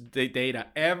 because just Data,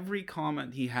 every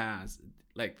comment he has,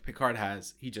 like Picard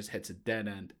has, he just hits a dead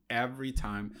end every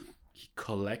time. He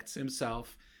collects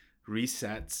himself,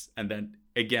 resets, and then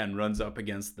again runs up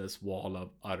against this wall of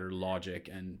utter logic.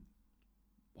 And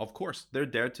of course, they're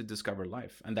there to discover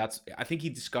life, and I think he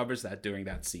discovers that during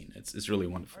that scene. It's really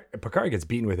wonderful. Picard gets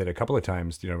beaten with it a couple of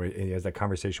times. You know, he has that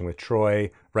conversation with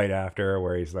Troy right after,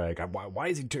 where he's like, "Why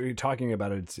is he talking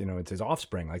about it? It's his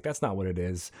offspring. Like, that's not what it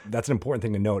is." That's an important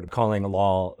thing to note. Calling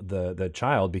Lal the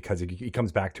child, because he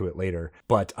comes back to it later.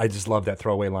 But I just love that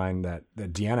throwaway line that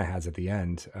Deanna has at the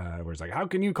end, where it's like, "How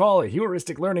can you call a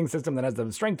heuristic learning system that has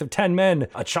the strength of 10 men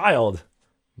a child?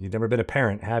 You've never been a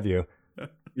parent, have you?"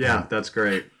 Yeah, that's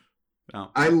great. Oh.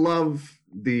 I love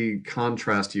the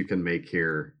contrast you can make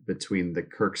here between the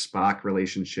Kirk-Spock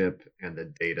relationship and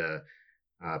the Data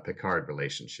Picard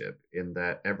relationship, in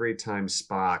that every time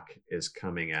Spock is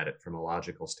coming at it from a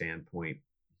logical standpoint,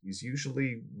 he's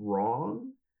usually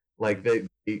wrong. Like,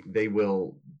 they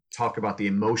will talk about the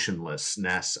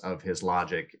emotionlessness of his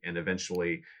logic, and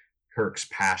eventually Kirk's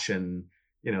passion.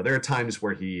 You know, there are times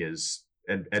where he is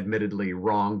admittedly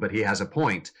wrong, but he has a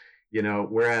point. You know,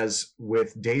 whereas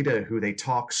with Data, who they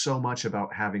talk so much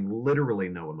about having literally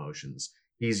no emotions,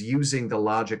 he's using the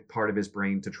logic part of his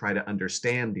brain to try to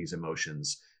understand these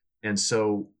emotions. And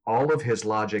so all of his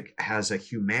logic has a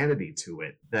humanity to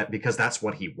it, because that's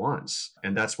what he wants.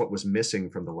 And that's what was missing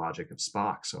from the logic of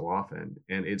Spock so often.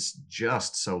 And it's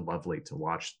just so lovely to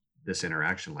watch this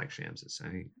interaction, like Shams is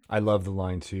saying. I love the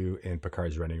line too in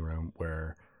Picard's ready room,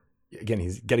 where again,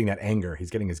 he's getting that anger. He's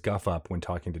getting his guff up when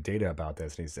talking to Data about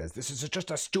this. And he says, "This is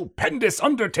just a stupendous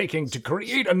undertaking to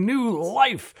create a new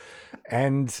life."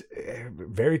 And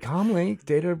very calmly,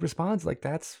 Data responds like,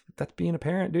 that's being a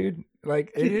parent, dude.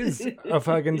 Like, it is a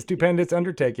fucking stupendous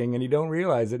undertaking, and you don't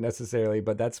realize it necessarily,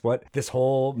 but that's what this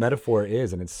whole metaphor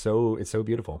is. And it's so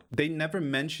beautiful. They never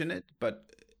mention it, but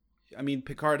I mean,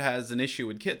 Picard has an issue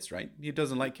with kids, right? He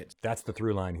doesn't like kids. That's the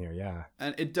through line here, yeah.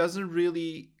 And it doesn't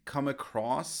really come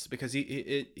across, because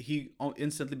he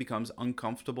instantly becomes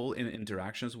uncomfortable in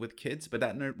interactions with kids, but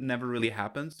that never really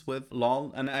happens with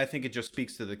Lal. And I think it just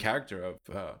speaks to the character of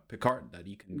Picard, that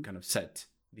he can kind of set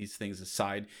these things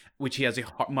aside, which he has a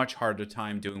much harder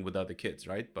time doing with other kids,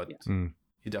 right? But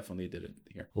he definitely did it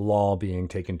here. Lal being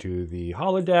taken to the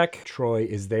holodeck. Troy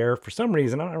is there for some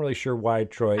reason. I'm not really sure why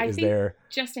Troy is there.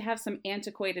 Just to have some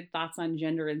antiquated thoughts on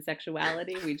gender and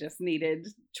sexuality, we just needed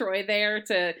Troy there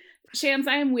to... Shams,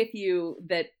 I am with you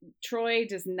that Troy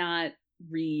does not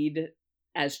read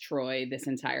as Troy this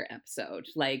entire episode.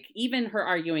 Like, even her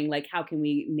arguing, like, how can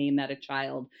we name that a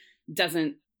child,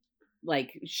 doesn't,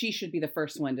 like, she should be the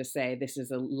first one to say, this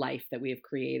is a life that we have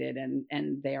created,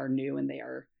 and they are new, and they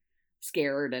are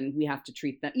scared, and we have to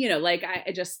treat them, you know, like,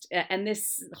 I just, and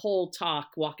this whole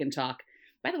walk and talk,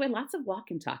 by the way, lots of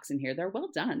walk and talks in here. They're well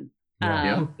done.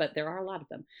 Yeah. But there are a lot of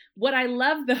them. What I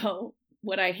love, though,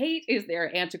 what I hate is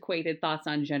their antiquated thoughts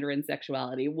on gender and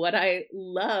sexuality. What I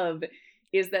love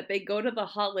is that they go to the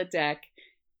holodeck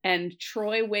And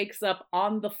Troy wakes up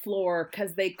on the floor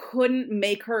because they couldn't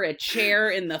make her a chair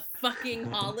in the fucking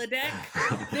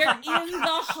holodeck. They're in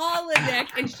the holodeck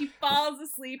and she falls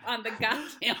asleep on the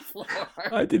goddamn floor.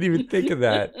 I didn't even think of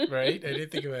that. Right? I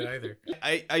didn't think of it either.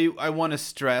 I want to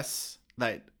stress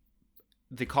that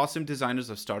the costume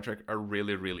designers of Star Trek are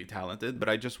really, really talented, but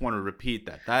I just want to repeat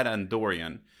that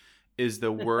Andorian is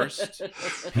the worst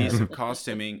piece of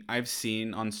costuming I've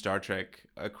seen on Star Trek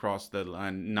across the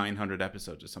 900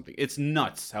 episodes or something. It's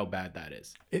nuts how bad that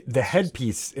is. The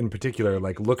headpiece in particular,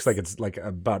 like, looks like it's like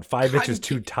about 5 inches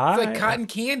too tight. It's like cotton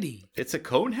candy. It's a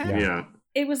cone head? Yeah.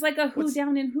 It was like a Who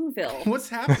down in Whoville. What's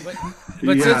happening?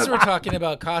 But Yeah. since we're talking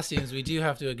about costumes, we do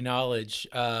have to acknowledge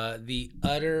the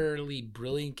utterly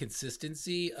brilliant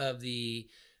consistency of the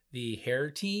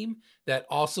hair team that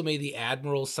also made the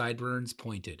Admiral's sideburns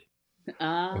pointed.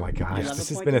 Oh my gosh, love this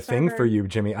a has been a pointed thing for sideburn. you,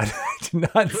 Jimmy. I did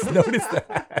not notice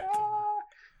that.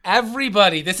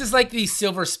 Everybody, this is like the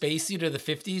silver spacesuit of the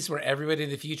 50s where everybody in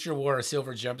the future wore a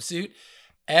silver jumpsuit.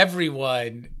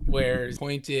 Everyone wears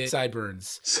pointed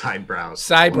sideburns. Sidebrows.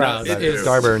 Sidebrows. It is- is.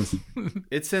 Starburns.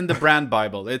 It's in the brand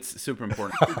Bible. It's super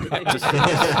important.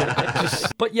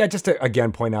 But yeah, just to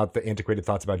again point out the antiquated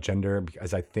thoughts about gender,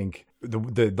 because I think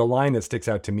the line that sticks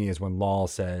out to me is when Lal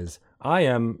says, "I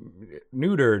am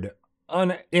neutered,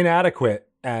 inadequate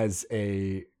as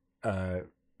a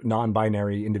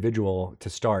non-binary individual to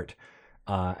start,"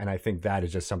 and I think that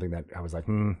is just something that I was like,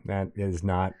 that is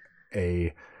not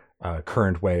a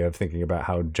current way of thinking about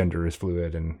how gender is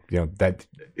fluid, and that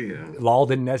Yeah. Lal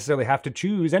didn't necessarily have to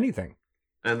choose anything.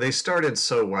 And they started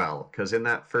so well, because in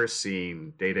that first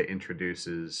scene, Data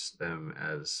introduces them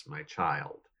as my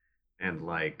child. And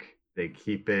like they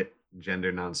keep it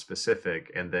gender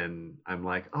non-specific, and then I'm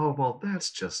like, oh well, that's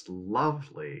just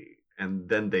lovely. And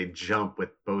then they jump with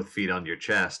both feet on your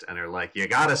chest and are like, you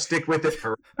gotta stick with it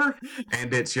forever,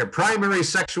 and it's your primary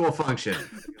sexual function.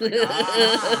 Like,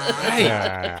 Right.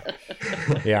 Yeah.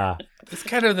 Yeah. That's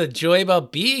kind of the joy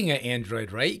about being an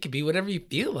android, right? You can be whatever you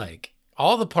feel like.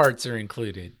 All the parts are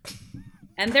included.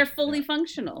 And they're fully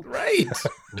functional. Right.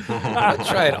 I'll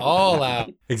try it all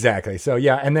out. Exactly. So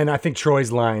yeah, and then I think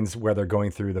Troy's lines where they're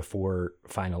going through the 4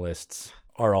 finalists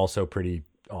are also pretty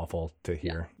awful to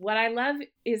hear. What I love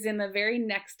is in the very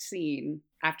next scene,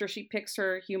 after she picks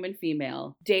her human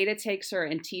female, Data takes her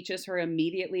and teaches her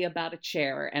immediately about a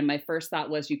chair. And my first thought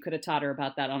was you could have taught her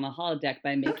about that on a holodeck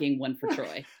by making one for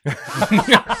Troy.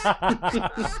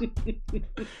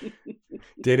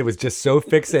 Data was just so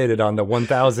fixated on the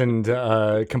 1,000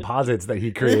 composites that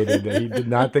he created that he did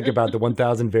not think about the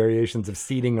 1,000 variations of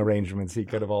seating arrangements he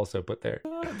could have also put there.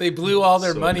 They blew all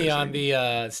their So money amazing. on the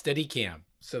Steadicam,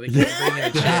 so they couldn't bring in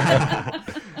a chair.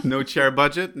 No chair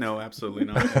budget? No, absolutely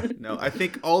not. No, I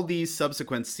think all these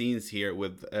subsequent scenes here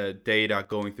with Data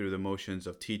going through the motions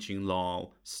of teaching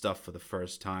Lal stuff for the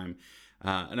first time.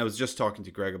 And I was just talking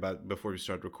to Greg about before we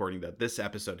started recording that this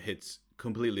episode hits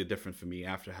completely different for me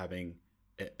after having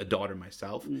a daughter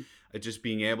myself. Just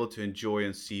being able to enjoy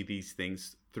and see these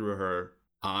things through her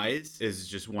eyes is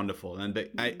just wonderful. And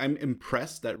I'm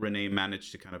impressed that Renee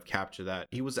managed to kind of capture that.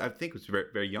 I think was very,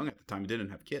 very young at the time. He didn't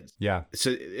have kids. Yeah.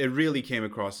 So it really came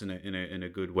across in a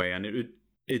good way, and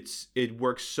it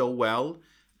works so well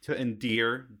to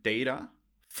endear Data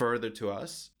further to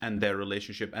us and their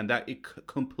relationship, and that it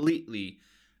completely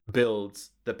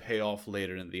builds the payoff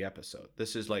later in the episode.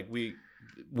 This is like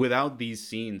without these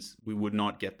scenes, we would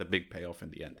not get the big payoff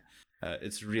in the end.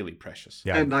 It's really precious.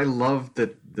 Yeah. And I love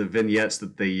that the vignettes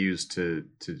that they use to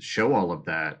show all of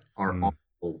that are all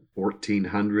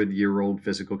 1,400-year-old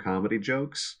physical comedy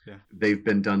jokes. Yeah. They've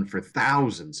been done for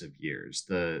thousands of years.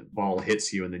 The ball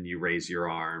hits you and then you raise your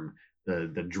arm.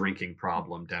 The drinking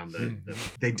problem down the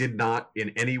they did not in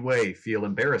any way feel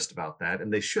embarrassed about that,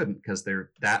 and they shouldn't, because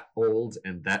they're that old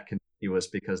and that continuous,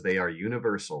 because they are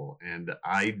universal. And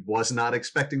I was not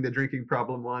expecting the drinking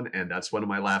problem one, and that's one of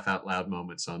my laugh out loud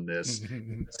moments on this.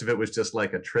 The rest of it was just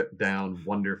like a trip down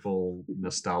wonderful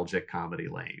nostalgic comedy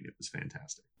lane. It was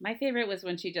fantastic. My favorite was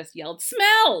when she just yelled,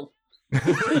 "Smell!"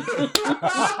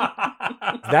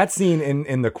 That scene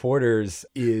in the quarters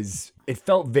it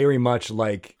felt very much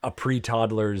like a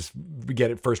pre-toddler's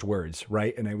get it first words,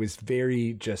 right? And it was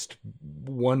very just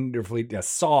wonderfully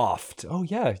soft. Oh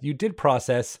yeah, you did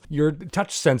process your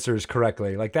touch sensors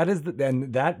correctly. Like that is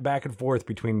and that back and forth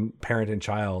between parent and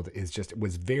child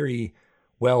was very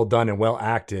well done and well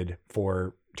acted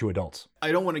for 2 adults.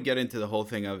 I don't want to get into the whole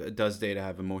thing of does Data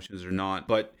have emotions or not,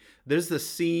 but there's the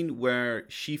scene where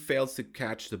she fails to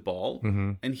catch the ball,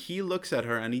 and he looks at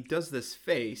her and he does this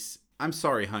face. I'm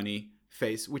sorry, honey.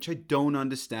 face, which I don't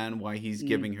understand why he's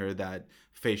giving her that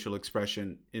facial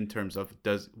expression in terms of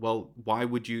why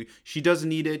would you? She doesn't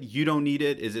need it. You don't need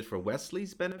it. Is it for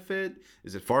Wesley's benefit?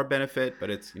 Is it for our benefit?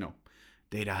 But it's,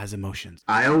 Data has emotions.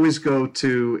 I always go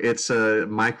to, it's a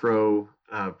micro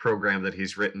program that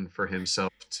he's written for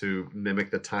himself to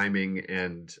mimic the timing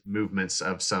and movements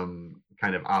of some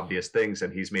kind of obvious things,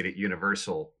 and he's made it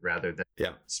universal rather than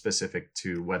specific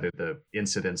to whether the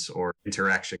incidents or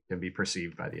interaction can be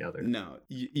perceived by the other. No,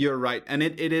 you're right, and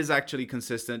it is actually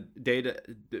consistent.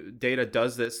 Data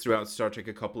does this throughout Star Trek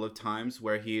a couple of times,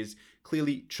 where he's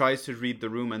clearly tries to read the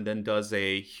room and then does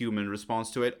a human response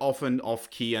to it, often off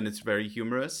key, and it's very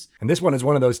humorous. And this one is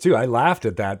one of those too. I laughed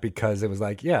at that because it was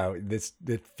like,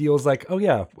 it feels like, oh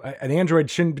yeah, an android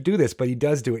shouldn't do this, but he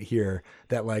does do it here.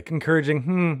 That like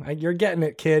encouraging, you're getting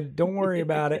it, kid. Don't worry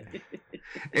about it.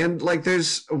 And like,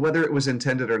 there's, whether it was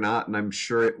intended or not, and I'm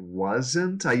sure it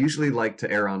wasn't, I usually like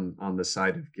to err on the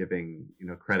side of giving,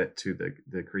 credit to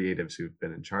the creatives who've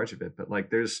been in charge of it. But like,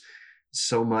 there's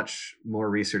so much more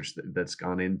research that's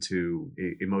gone into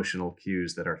emotional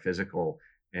cues that are physical,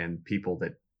 and people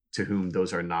to whom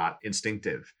those are not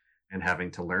instinctive, and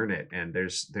having to learn it. And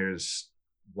there's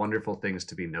wonderful things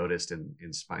to be noticed in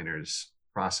Spiner's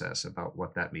process about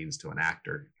what that means to an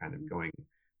actor kind of going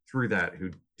through that who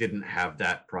didn't have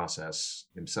that process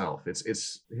himself. It's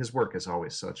his work is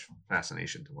always such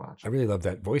fascination to watch. I really love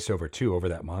that voiceover too over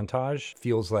that montage.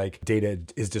 Feels like Data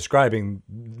is describing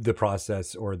the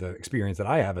process or the experience that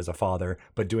I have as a father,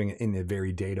 but doing it in a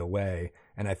very Data way.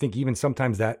 And I think even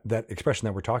sometimes that expression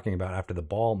that we're talking about after the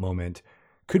ball moment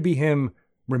could be him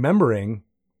remembering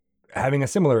having a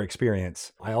similar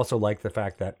experience. I also like the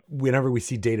fact that whenever we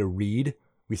see Data read,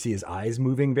 we see his eyes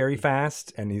moving very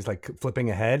fast and he's like flipping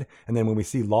ahead. And then when we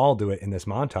see Lal do it in this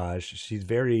montage, she's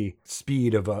very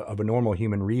speed of a normal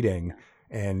human reading.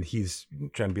 And he's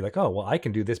trying to be like, oh, well, I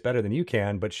can do this better than you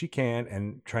can, but she can't.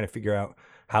 And trying to figure out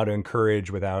how to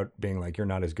encourage without being like, you're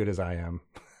not as good as I am.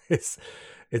 It's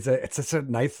such a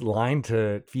nice line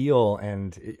to feel.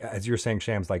 And as you're saying,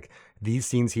 Shams, like these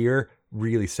scenes here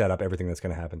really set up everything that's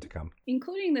going to happen to come.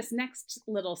 Including this next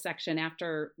little section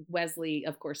after Wesley,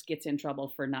 of course, gets in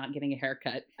trouble for not getting a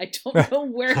haircut. I don't know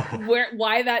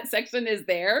why that section is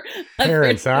there.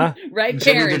 Parents, huh? Right,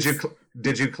 Jimmy, parents.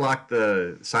 Did you clock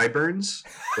the sideburns?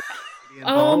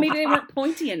 Oh, maybe they weren't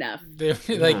pointy enough.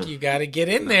 Like, you got to get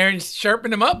in there and sharpen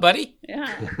them up, buddy.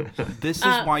 Yeah. This is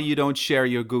why you don't share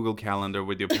your Google Calendar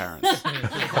with your parents.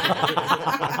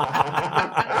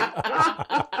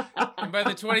 And by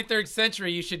the 23rd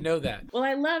century, you should know that. Well,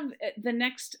 I love the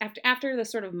next, after the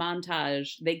sort of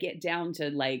montage, they get down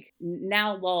to like,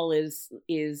 now Lal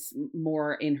is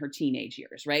more in her teenage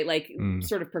years, right? Like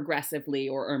sort of progressively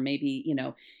or maybe,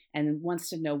 and wants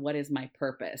to know, what is my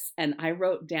purpose? And I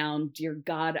wrote down, dear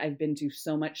God, I've been to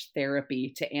so much therapy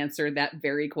to answer that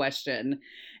very question.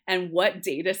 And what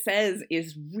Data says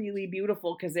is really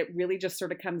beautiful, because it really just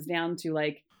sort of comes down to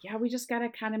like, yeah, we just got to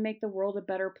kind of make the world a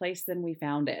better place than we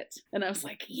found it. And I was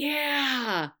like,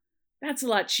 yeah, that's a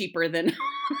lot cheaper than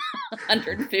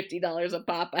 $150 a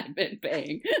pop I've been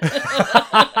paying.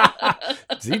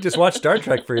 See, just watch Star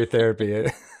Trek for your therapy.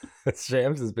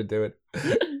 Shams has been doing.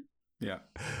 Yeah.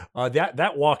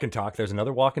 That walk and talk, there's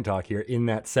another walk and talk here in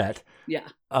that set. Yeah.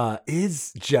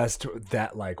 Is just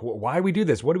that like, why we do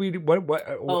this? What do we do? What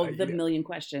the million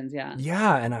questions. Yeah.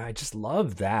 Yeah. And I just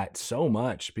love that so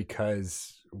much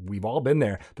because we've all been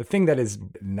there. The thing that is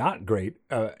not great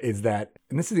is that,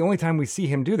 and this is the only time we see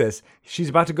him do this, she's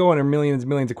about to go on her millions and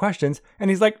millions of questions. And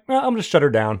he's like, well, I'm going to shut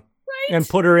her down and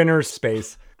put her in her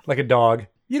space like a dog.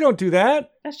 You don't do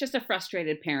that. That's just a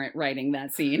frustrated parent writing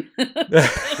that scene. Go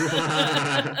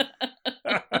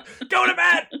to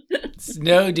bed. It's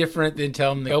no different than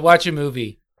telling them, go watch a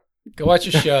movie. Go watch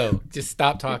a show. Just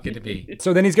stop talking to me.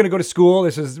 So then he's going to go to school.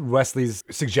 This is Wesley's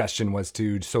suggestion, was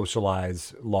to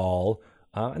socialize Lal.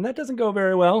 And that doesn't go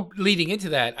very well. Leading into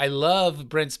that, I love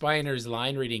Brent Spiner's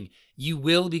line reading, you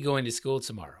will be going to school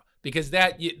tomorrow. Because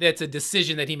that's a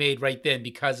decision that he made right then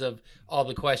because of all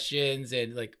the questions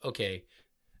and like, okay,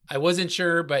 I wasn't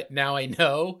sure, but now I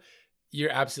know.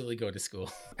 You're absolutely going to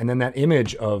school. And then that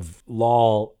image of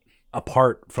Lal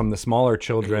apart from the smaller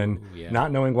children,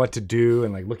 not knowing what to do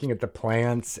and like looking at the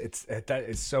plants, that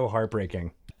is so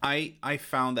heartbreaking. I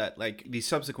found that like the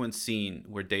subsequent scene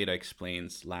where Data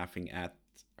explains laughing at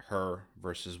her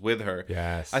versus with her,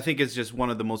 yes, I think it's just one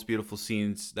of the most beautiful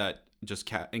scenes that just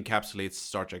encapsulates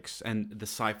Star Trek's and the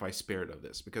sci-fi spirit of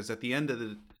this, because at the end of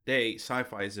the day,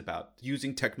 sci-fi is about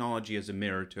using technology as a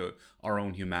mirror to our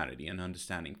own humanity and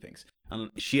understanding things.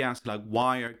 And she asked like,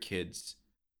 why are kids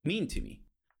mean to me?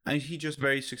 And he just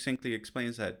very succinctly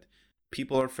explains that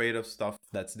people are afraid of stuff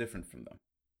that's different from them,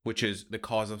 which is the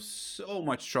cause of so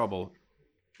much trouble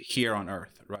here on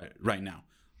Earth right now,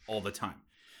 all the time.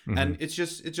 Mm-hmm. And it's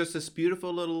just this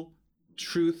beautiful little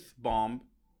truth bomb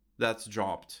that's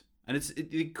dropped. And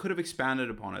it could have expanded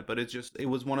upon it, but it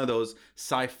was one of those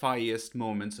sci-fi-est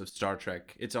moments of Star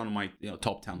Trek. It's on my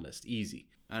top 10 list, easy.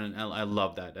 And I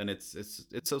love that. And it's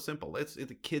so simple. It's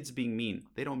the kids being mean.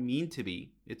 They don't mean to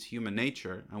be. It's human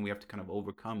nature, and we have to kind of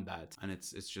overcome that. And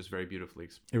it's just very beautifully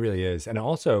explained. It really is. And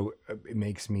also, it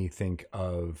makes me think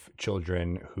of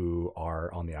children who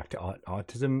are on the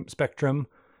autism spectrum.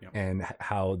 Yep. And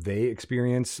how they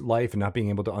experience life and not being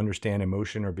able to understand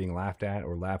emotion or being laughed at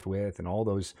or laughed with and all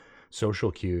those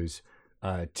social cues.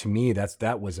 To me,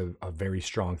 that was a very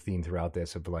strong theme throughout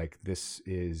this of like, this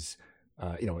is,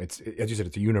 it's, as you said,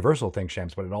 it's a universal thing,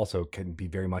 Shams, but it also can be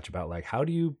very much about like, how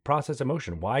do you process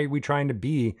emotion? Why are we trying to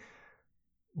be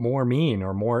more mean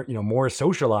or more, more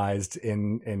socialized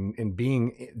in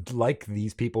being like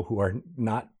these people who are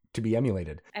not to be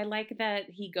emulated? I like that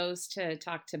he goes to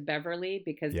talk to Beverly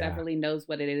because Beverly knows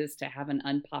what it is to have an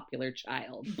unpopular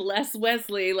child. Bless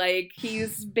Wesley, like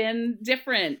he's been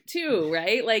different too,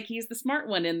 right? Like he's the smart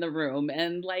one in the room,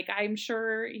 and like I'm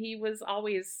sure he was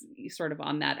always sort of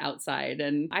on that outside.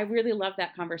 And I really love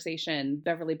that conversation.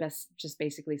 Beverly just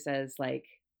basically says like,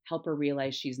 help her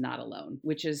realize she's not alone,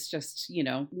 which is just,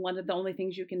 one of the only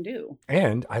things you can do.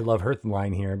 And I love her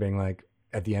line here being like,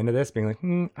 at the end of this, being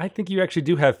like, I think you actually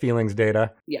do have feelings,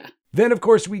 Data. Yeah. Then, of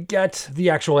course, we get the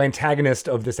actual antagonist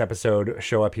of this episode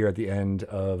show up here at the end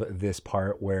of this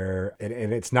part where, and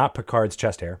it's not Picard's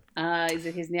chest hair. Is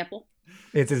it his nipple?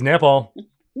 It's his nipple.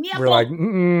 Nipple. We're like,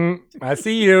 I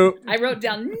see you. I wrote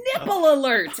down nipple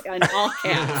alert in all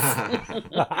caps.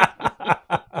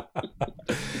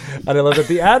 And I love that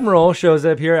the Admiral shows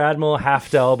up here, Admiral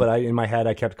Haftel, but in my head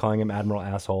I kept calling him Admiral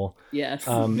Asshole. Yes,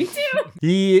 me too.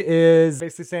 He is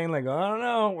basically saying like, I don't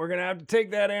know, we're going to have to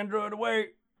take that android away.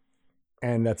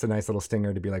 And that's a nice little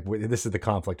stinger to be like, this is the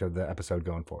conflict of the episode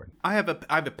going forward. I have a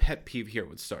pet peeve here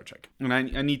with Star Trek, and I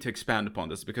need to expand upon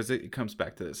this because it comes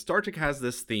back to this. Star Trek has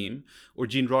this theme, or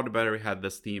Gene Roddenberry had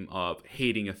this theme of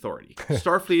hating authority.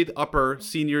 Starfleet upper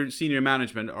senior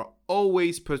management are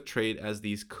always portrayed as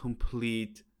these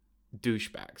complete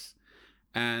douchebags.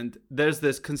 And there's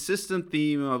this consistent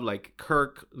theme of like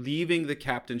Kirk leaving the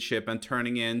captainship and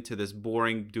turning into this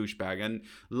boring douchebag. And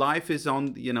life is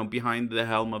on, behind the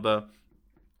helm of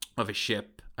a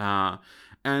ship.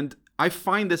 And I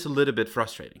find this a little bit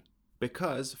frustrating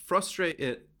because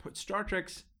Star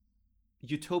Trek's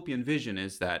utopian vision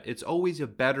is that it's always a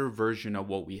better version of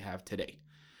what we have today.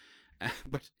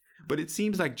 But it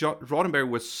seems like Roddenberry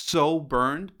was so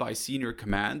burned by senior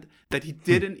command that he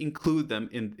didn't include them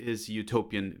in his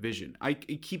utopian vision. I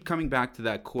keep coming back to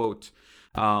that quote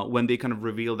when they kind of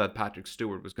revealed that Patrick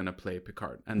Stewart was going to play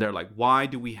Picard. And they're like, why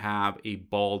do we have a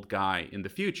bald guy in the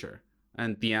future?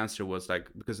 And the answer was like,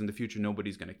 because in the future,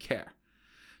 nobody's going to care.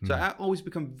 So I always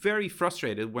become very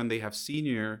frustrated when they have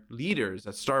senior leaders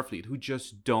at Starfleet who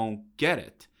just don't get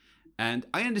it. And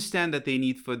I understand that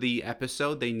for the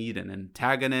episode, they need an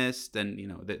antagonist and,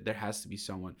 there has to be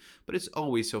someone. But it's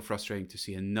always so frustrating to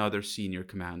see another senior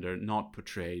commander not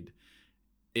portrayed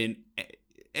in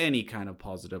any kind of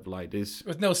positive light.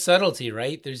 With no subtlety,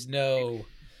 right? There's no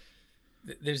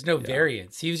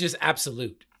variance. He was just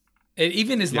absolute. And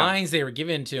even his lines they were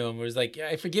given to him was like,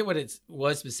 I forget what it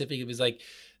was specifically. It was like,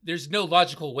 there's no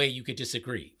logical way you could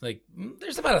disagree. Like,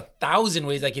 there's about 1,000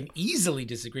 ways I can easily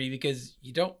disagree because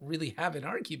you don't really have an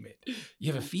argument.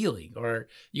 You have a feeling or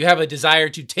you have a desire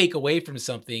to take away from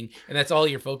something, and that's all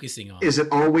you're focusing on. Is it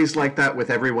always like that with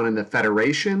everyone in the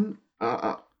Federation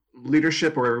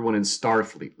leadership or everyone in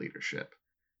Starfleet leadership?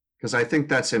 Because I think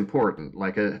that's important.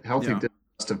 Like a healthy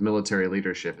distrust of military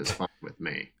leadership is fine with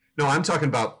me. No, I'm talking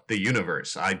about the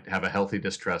universe. I have a healthy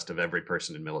distrust of every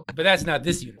person in military. But that's not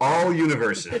this universe. All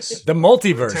universes. The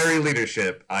multiverse. Military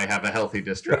leadership, I have a healthy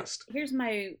distrust. Here's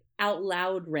my out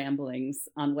loud ramblings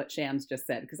on what Shams just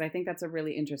said, because I think that's a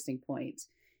really interesting point,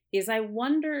 is I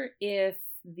wonder if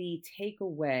the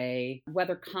takeaway,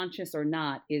 whether conscious or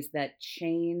not, is that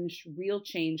real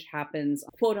change happens,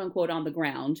 quote unquote, on the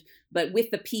ground, but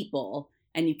with the people.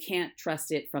 And you can't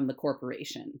trust it from the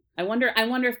corporation. I wonder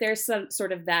if there's some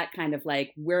sort of that kind of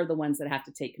like, we're the ones that have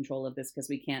to take control of this because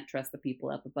we can't trust the people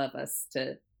up above us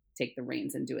to take the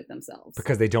reins and do it themselves.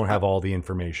 Because they don't have all the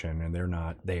information and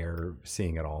they're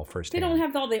seeing it all firsthand. They don't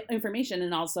have all the information,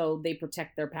 and also they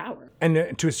protect their power.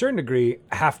 And to a certain degree,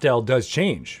 Haftel does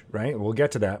change, right? We'll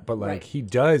get to that. But he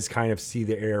does kind of see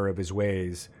the error of his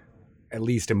ways at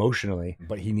least emotionally,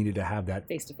 but he needed to have that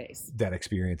Face to face. that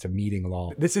experience of meeting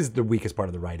Law. This is the weakest part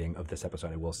of the writing of this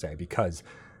episode, I will say, because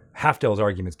Halfdale's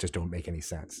arguments just don't make any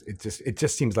sense. It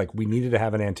just seems like we needed to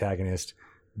have an antagonist.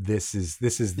 This is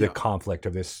the conflict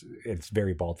of this. It's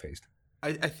very bald-faced.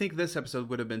 I think this episode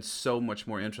would have been so much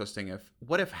more interesting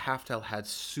what if Halfdale had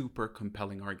super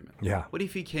compelling argument? Yeah. What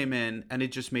if he came in and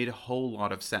it just made a whole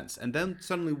lot of sense? And then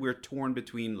suddenly we're torn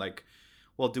between like,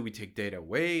 well, do we take Data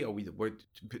away?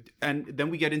 And then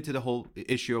we get into the whole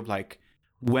issue of like,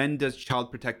 when does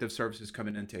Child Protective Services come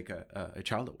in and take a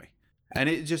child away? And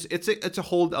it's a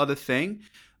whole other thing,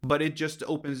 but it just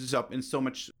opens us up in so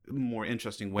much more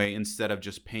interesting way instead of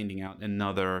just painting out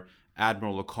another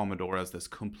Admiral or Commodore as this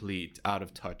complete out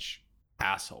of touch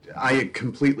asshole. I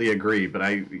completely agree, but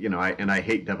I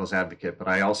hate devil's advocate, but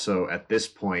I also, at this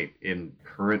point in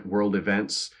current world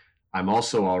events, I'm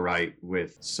also all right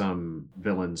with some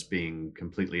villains being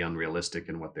completely unrealistic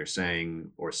in what they're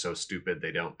saying, or so stupid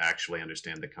they don't actually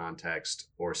understand the context,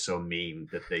 or so mean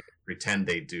that they pretend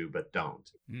they do but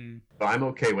don't. So I'm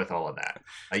okay with all of that.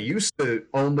 I used to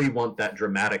only want that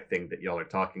dramatic thing that y'all are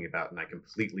talking about, and I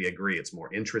completely agree. It's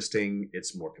more interesting,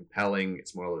 it's more compelling,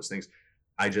 it's more of those things.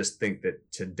 I just think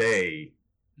that today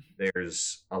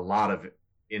there's a lot of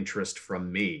interest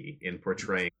from me in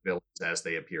portraying villains as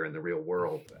they appear in the real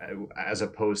world, as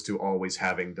opposed to always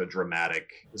having the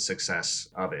dramatic success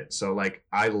of it. So like,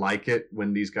 I like it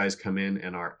when these guys come in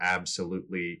and are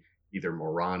absolutely either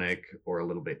moronic or a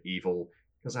little bit evil,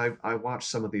 because I watch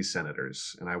some of these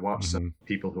senators and I watch some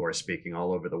people who are speaking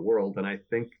all over the world, and I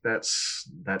think that's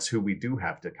who we do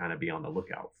have to kind of be on the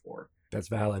lookout for. That's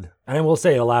valid. And I will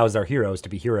say it allows our heroes to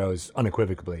be heroes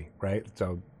unequivocally, right?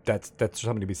 So that's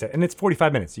something to be said. And it's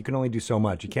 45 minutes. You can only do so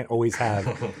much. You can't always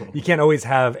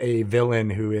have a villain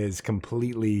who is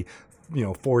completely,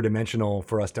 four-dimensional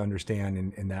for us to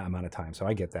understand in that amount of time. So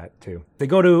I get that too. They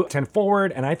go to 10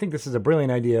 forward, and I think this is a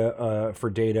brilliant idea for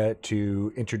Data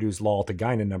to introduce Lal to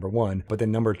Guinan, number one, but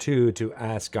then number two, to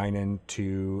ask Guinan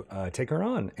to take her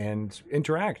on and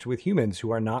interact with humans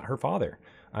who are not her father.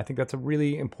 I think that's a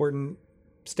really important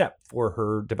step for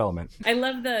her development. I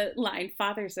love the line,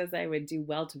 "Father says I would do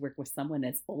well to work with someone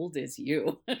as old as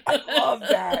you." I love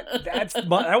that.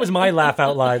 That was my laugh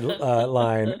out loud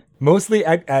line. Mostly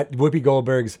at Whoopi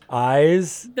Goldberg's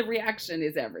eyes. The reaction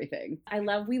is everything.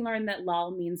 We learned that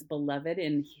Lal means beloved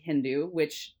in Hindu,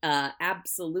 which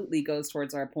absolutely goes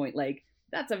towards our point. Like,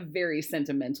 that's a very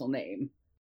sentimental name.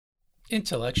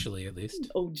 Intellectually, at least.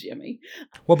 Oh, Jimmy.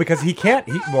 Well, because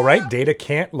right? Data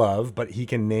can't love, but he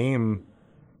can name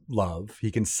love.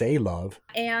 He can say love.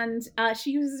 And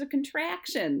she uses a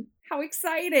contraction. How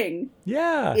exciting.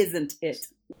 Yeah. Isn't it?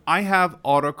 I have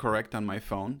autocorrect on my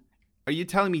phone. Are you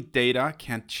telling me Data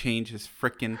can't change his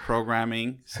frickin'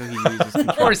 programming so he uses Of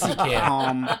course he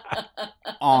can. Come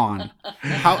on.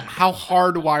 How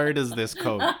hardwired is this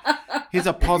code? He's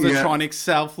a positronic,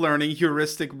 self-learning,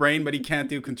 heuristic brain, but he can't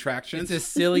do contractions. It's a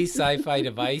silly sci-fi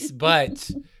device,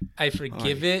 but I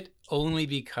forgive it only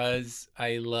because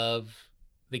I love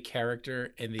the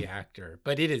character and the actor.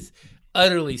 But it is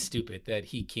utterly stupid that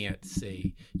he can't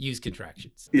use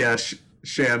contractions. Yeah,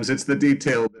 Shams, it's the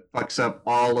detail that fucks up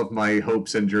all of my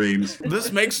hopes and dreams.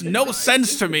 This makes no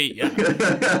sense to me.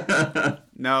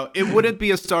 No, it wouldn't be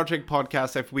a Star Trek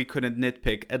podcast if we couldn't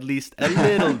nitpick at least a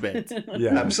little bit.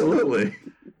 Yeah, absolutely.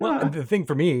 Well, the thing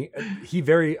for me,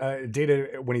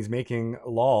 Data, when he's making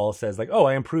Lal, says like, "Oh,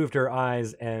 I improved her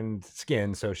eyes and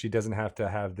skin, so she doesn't have to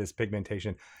have this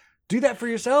pigmentation." Do that for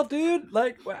yourself, dude.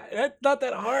 Like, that's not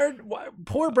that hard.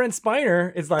 Poor Brent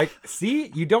Spiner is like, see,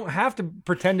 you don't have to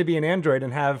pretend to be an android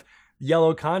and have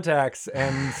yellow contacts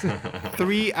and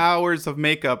 3 hours of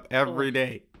makeup every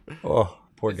day. Oh,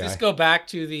 poor guy. Let's go back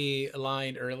to the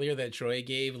line earlier that Troy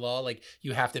gave Lal, like,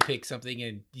 you have to pick something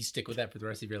and you stick with that for the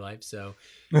rest of your life. So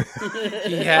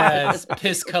he has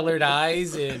piss-colored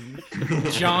eyes and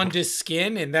jaundiced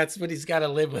skin, and that's what he's got to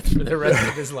live with for the rest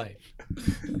of his life.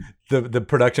 The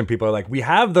production people are like, we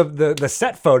have the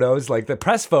set photos, like the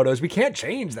press photos. We can't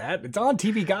change that. It's on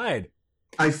TV Guide.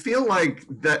 I feel like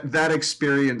that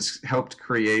experience helped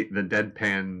create the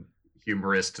deadpan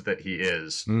humorist that he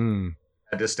is.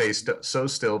 Had to stay so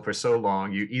still for so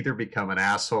long. You either become an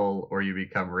asshole or you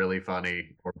become really funny,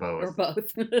 or both. Or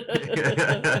both.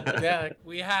 Yeah,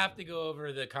 we have to go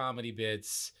over the comedy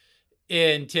bits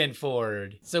in 10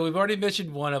 Forward. So we've already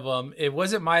mentioned one of them. It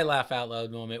wasn't my laugh out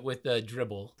loud moment with the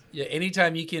dribble. Yeah,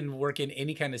 anytime you can work in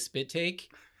any kind of spit take,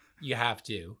 you have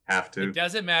to. It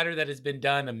doesn't matter that it's been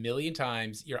done a million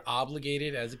times. You're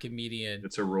obligated as a comedian.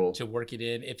 It's a rule to work it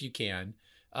in if you can.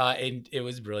 And it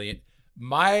was brilliant.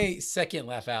 My second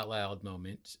laugh out loud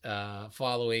moment,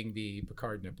 following the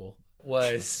Picard nipple,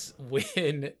 was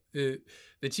when the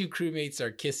two crewmates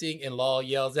are kissing and Lal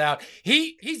yells out,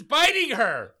 he's biting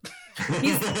her.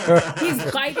 He's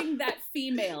biting that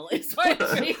female. Is what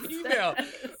Biting that she female.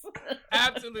 says.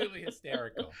 Absolutely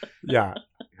hysterical. Yeah.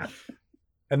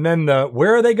 And then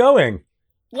where are they going?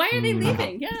 Why are they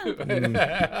leaving?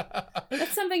 Yeah.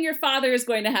 That's something your father is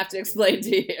going to have to explain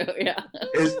to you. Yeah.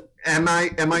 Am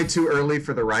I too early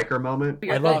for the Riker moment?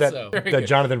 I love Also, that very that good.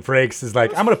 Jonathan Frakes is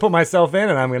like, I'm going to put myself in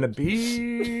and I'm going to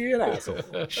be an asshole.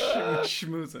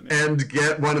 Schmoozing it. And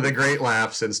get one of the great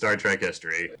laughs in Star Trek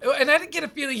history. And I didn't get a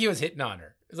feeling he was hitting on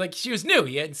her. It's like she was new.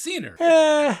 He hadn't seen her.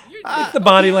 It's the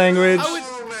body language.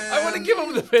 I want to give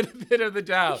him the benefit of the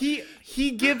doubt.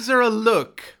 He gives her a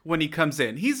look when he comes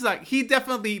in. He's like, he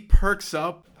definitely perks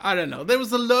up. I don't know. There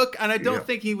was a look, and I don't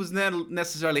think he was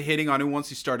necessarily hitting on her once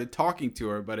he started talking to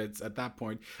her, but it's at that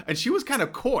point. And she was kind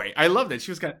of coy. I loved it.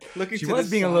 She was kind of looking She to was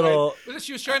the being side. a little...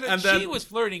 She was trying to. And then- She was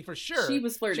flirting for sure. She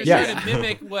was flirting. She was Yeah. trying to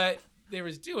mimic what they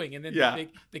was doing, and then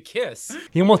the kiss.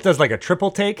 He almost does like a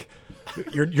triple take.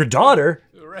 Your daughter?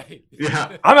 Right.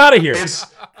 Yeah. I'm out of here.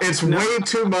 It's way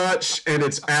too much, and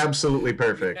it's absolutely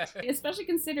perfect. Especially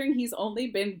considering he's only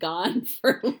been gone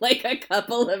for like a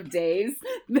couple of days,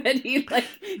 that he like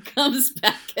comes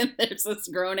back and there's this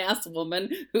grown ass woman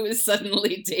who is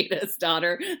suddenly Data's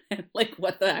daughter, and like,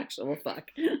 what the actual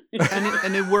fuck?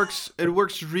 And it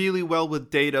works really well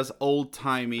with Data's old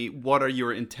timey. What are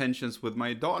your intentions with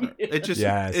my daughter? It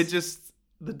just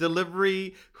the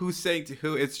delivery, who's saying to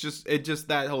who. It just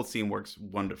that whole scene works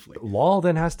wonderfully. Lal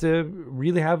then has to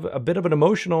really have a bit of an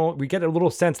emotional... We get a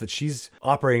little sense that she's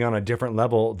operating on a different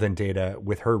level than Data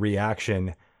with her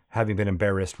reaction, having been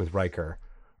embarrassed with Riker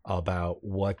about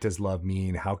what does love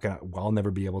mean? How can I'll never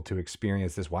be able to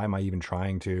experience this. Why am I even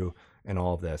trying to? And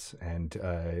all of this.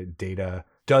 And Data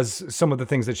does some of the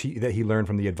things that he learned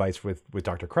from the advice with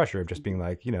Dr. Crusher of just being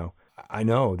like, I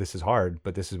know this is hard,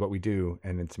 but this is what we do,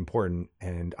 and it's important.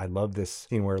 And I love this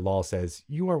scene where Lal says,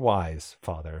 "You are wise,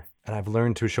 Father, and I've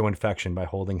learned to show affection by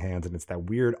holding hands." And it's that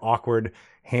weird, awkward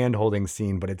hand-holding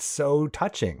scene, but it's so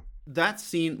touching. That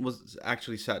scene was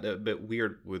actually set a bit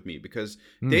weird with me because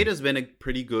Data's been a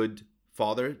pretty good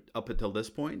father up until this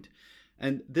point.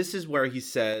 And this is where he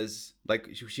says, like,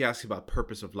 she asks about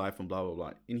purpose of life and blah, blah,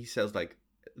 blah. And he says, like,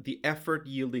 the effort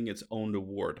yielding its own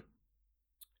reward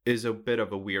is a bit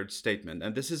of a weird statement.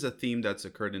 And this is a theme that's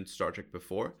occurred in Star Trek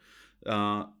before.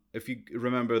 If you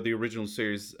remember the original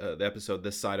series, the episode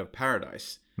This Side of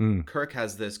Paradise, Kirk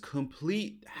has this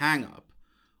complete hang-up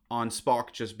on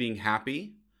Spock just being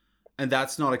happy. And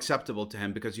that's not acceptable to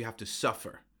him because you have to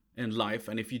suffer in life.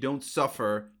 And if you don't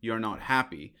suffer, you're not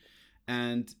happy.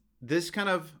 And this kind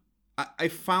of... I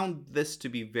found this to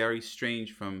be very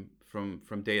strange from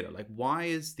Data. Like, why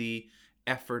is the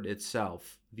effort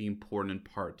itself the important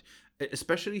part?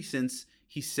 Especially since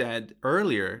he said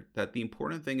earlier that the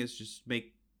important thing is just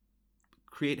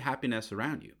create happiness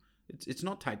around you. It's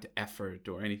not tied to effort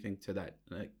or anything to that.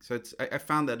 I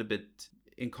found that a bit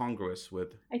incongruous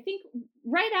with... I think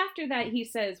right after that he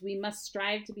says we must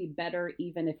strive to be better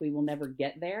even if we will never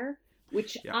get there,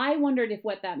 which I wondered if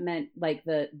what that meant, like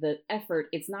the effort,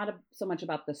 it's not so much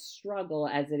about the struggle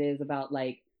as it is about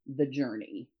like the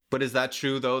journey. But is that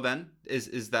true though then?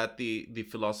 Is that the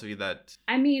philosophy that...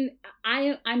 I mean,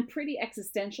 I'm pretty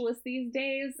existentialist these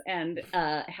days and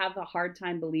have a hard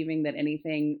time believing that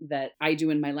anything that I do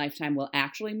in my lifetime will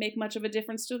actually make much of a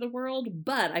difference to the world,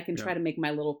 but I can try to make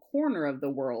my little corner of the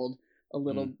world a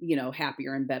little,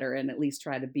 happier and better, and at least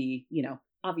try to be,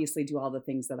 obviously do all the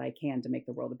things that I can to make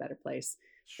the world a better place.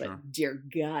 Sure. But dear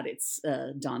God, it's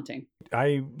daunting.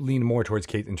 I lean more towards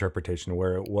Kate's interpretation,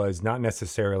 where it was not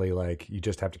necessarily like you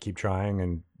just have to keep trying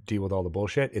and deal with all the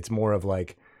bullshit. It's more of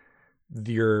like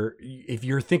if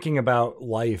you're thinking about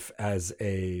life as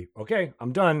okay,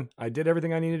 I'm done, I did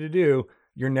everything I needed to do,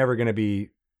 you're never going to be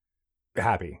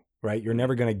happy, right? You're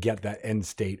never going to get that end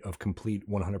state of complete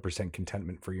 100%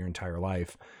 contentment for your entire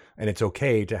life. And it's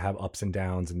okay to have ups and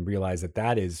downs and realize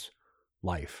that is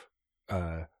life.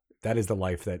 That is the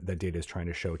life that Data is trying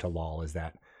to show to Lal, is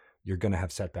that you're going to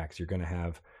have setbacks. You're going to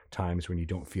have times when you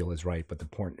don't feel as right. But the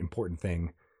important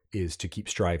thing is to keep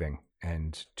striving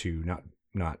and to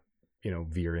not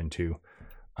veer into,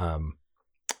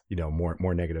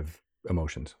 more negative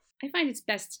emotions. I find it's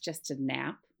best just to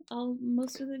nap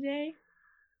most of the day.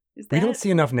 We don't see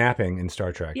enough napping in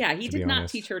Star Trek. Yeah, he did not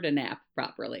teach her to nap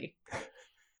properly.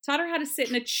 Taught her how to sit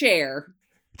in a chair.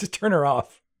 Just turn her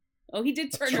off. Oh, he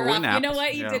did turn Troy her off. napped. You know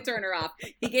what? He did turn her off.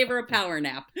 He gave her a power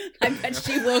nap. I bet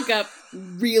she woke up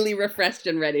really refreshed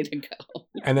and ready to go.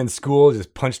 And then school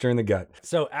just punched her in the gut.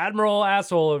 So Admiral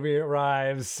Asshole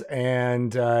arrives,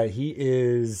 and he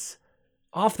is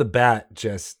Off the bat,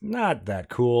 just not that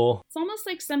cool. It's almost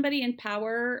like somebody in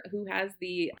power who has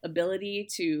the ability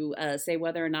to say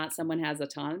whether or not someone has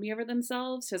autonomy over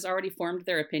themselves has already formed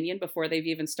their opinion before they've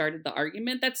even started the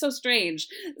argument. That's so strange.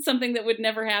 Something that would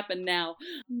never happen now,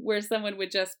 where someone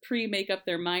would just pre-make up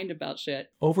their mind about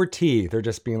shit. Over tea, they're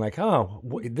just being like, oh,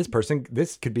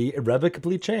 this could be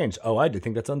irrevocably changed. Oh, I do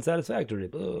think that's unsatisfactory.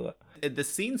 Blah. The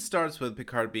scene starts with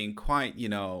Picard being quite,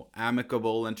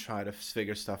 amicable and try to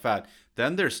figure stuff out.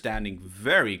 Then they're standing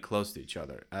very close to each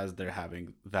other as they're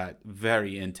having that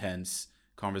very intense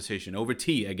conversation over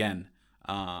tea again.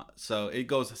 So it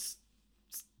goes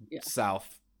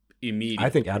south immediately. I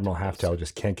think Admiral Halftel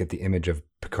just can't get the image of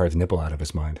Picard's nipple out of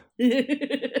his mind.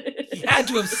 He had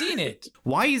to have seen it.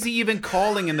 Why is he even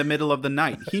calling in the middle of the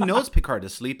night? He knows Picard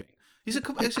is sleeping. He's a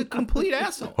complete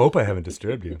asshole. Hope I haven't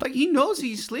disturbed you. Like, he knows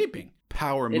he's sleeping.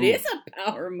 Power move. It is a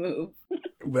power move.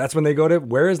 That's when they go to,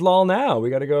 where is Lal now?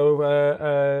 We got to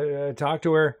go talk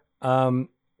to her. And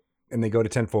they go to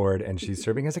 10 Forward, and she's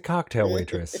serving as a cocktail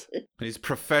waitress. He's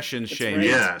profession shame. Right.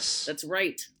 Yes. That's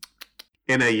right.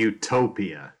 In a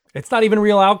utopia. It's not even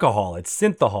real alcohol. It's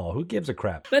synthahol. Who gives a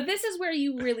crap? But this is where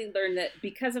you really learn that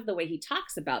because of the way he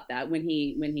talks about that when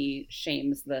he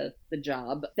shames the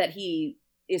job, that he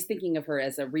is thinking of her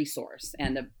as a resource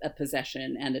and a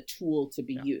possession and a tool to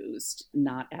be used,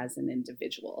 not as an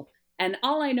individual. And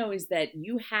all I know is that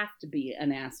you have to be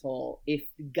an asshole if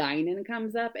Guinan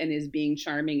comes up and is being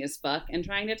charming as fuck and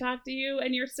trying to talk to you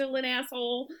and you're still an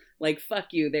asshole. Like, fuck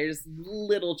you. There's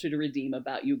little to redeem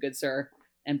about you, good sir.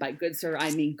 And by good sir,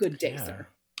 I mean good day, sir.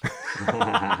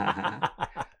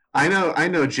 I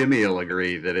know Jimmy will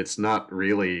agree that it's not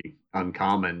really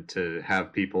uncommon to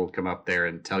have people come up there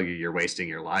and tell you you're wasting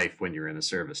your life when you're in a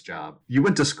service job. You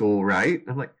went to school, right?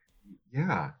 I'm like,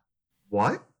 yeah.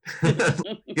 What? It's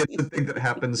a thing that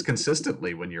happens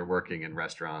consistently when you're working in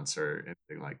restaurants or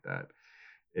anything like that.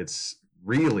 It's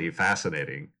really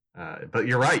fascinating. But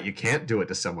you're right. You can't do it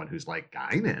to someone who's like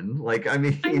Guinan. Like, I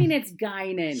mean, it's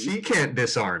Guinan. She can't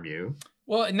disarm you.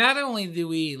 Well, not only do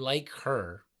we like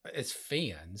her as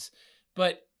fans,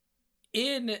 but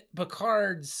in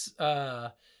Picard's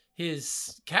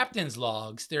his captain's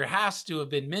logs, there has to have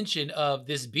been mention of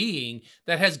this being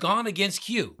that has gone against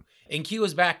Q, and Q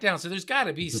is back down. So there's got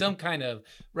to be some kind of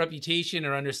reputation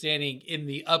or understanding in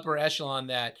the upper echelon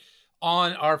that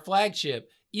on our flagship,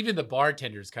 even the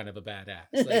bartender's kind of a badass.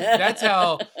 Like, that's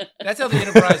how the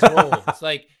Enterprise rolls.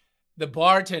 Like, the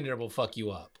bartender will fuck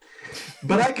you up.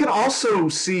 But I can also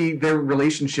see their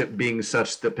relationship being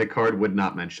such that Picard would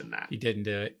not mention that. He didn't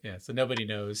do it. Yeah, so nobody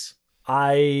knows.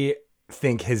 I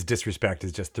think his disrespect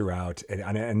is just throughout.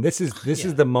 And this is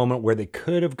the moment where they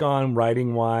could have gone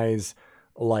writing wise,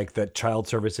 like the child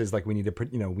services, like we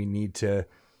need to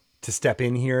step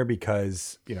in here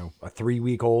because, a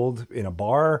 3-week-old in a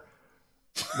bar,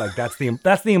 like that's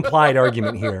the implied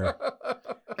argument here.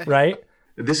 Right?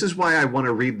 This is why I want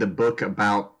to read the book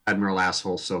about Admiral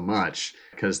Asshole so much,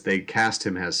 because they cast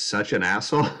him as such an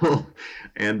asshole,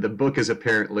 and the book is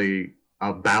apparently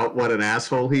about what an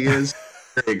asshole he is.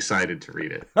 Very excited to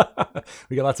read it.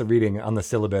 We got lots of reading on the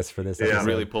syllabus for this episode. Yeah,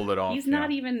 really pulled it off. He's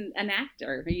not even an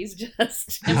actor. He's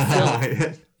just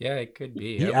Yeah, it could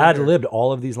be. He ad-libbed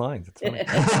all of these lines. It's funny.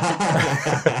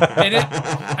 And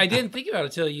I didn't think about it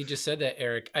until you just said that,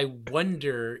 Eric. I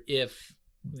wonder if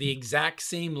the exact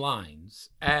same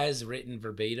lines as written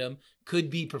verbatim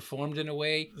could be performed in a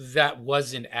way that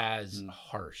wasn't as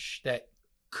harsh, that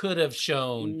could have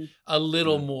shown a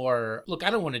little more, look, I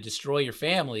don't want to destroy your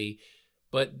family,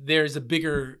 but there's a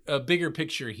bigger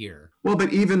picture here. Well,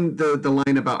 but even the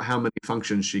line about how many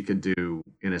functions she could do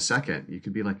in a second, you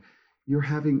could be like, you're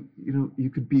having,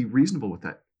 you could be reasonable with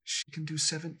that. She can do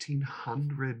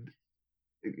 1,700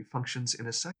 functions in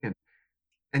a second.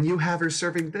 And you have her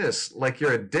serving this. Like,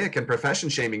 you're a dick and profession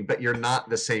shaming, but you're not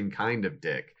the same kind of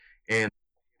dick. And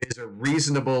it is a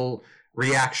reasonable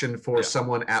reaction for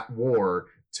someone at war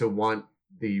to want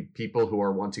the people who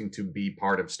are wanting to be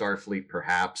part of Starfleet,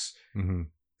 perhaps,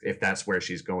 if that's where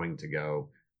she's going to go,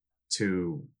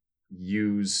 to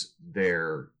use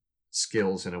their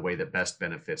skills in a way that best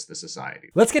benefits the society.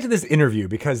 Let's get to this interview,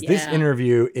 because this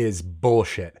interview is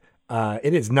bullshit.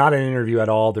 It is not an interview at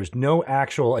all. There's no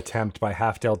actual attempt by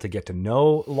Halftel to get to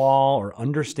know Lal or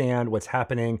understand what's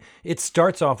happening. It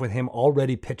starts off with him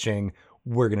already pitching,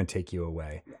 we're going to take you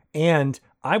away. And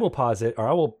I will posit, or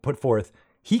I will put forth,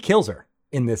 he kills her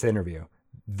in this interview.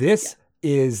 This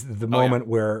is the moment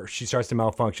where she starts to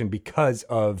malfunction because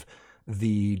of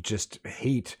the just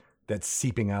hate that's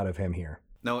seeping out of him here.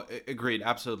 No, agreed,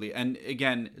 absolutely. And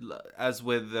again, as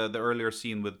with the earlier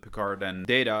scene with Picard and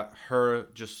Data, her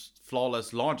just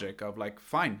flawless logic of like,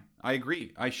 fine, I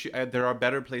agree. There are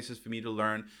better places for me to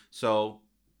learn, so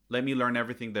let me learn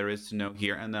everything there is to know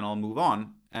here, and then I'll move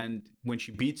on. And when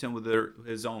she beats him with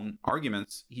his own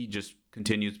arguments, he just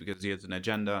continues because he has an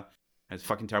agenda. It's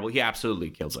fucking terrible. He absolutely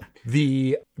kills her.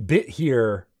 The bit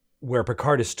here where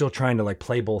Picard is still trying to like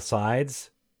play both sides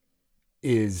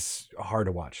is hard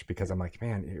to watch, because I'm like,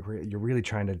 man, you're really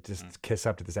trying to just kiss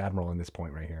up to this admiral in this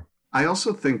point right here. I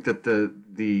also think that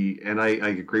and I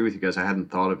agree with you guys. I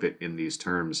hadn't thought of it in these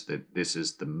terms, that this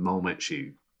is the moment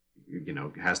she,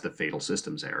 has the fatal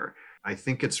systems error. I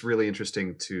think it's really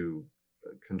interesting to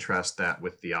contrast that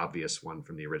with the obvious one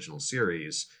from the original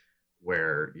series,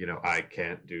 where I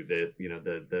can't do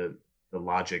the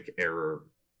logic error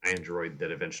android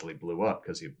that eventually blew up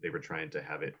because they were trying to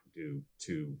have it do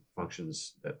two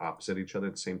functions that opposite each other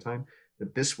at the same time.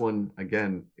 But this one,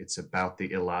 again, it's about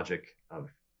the illogic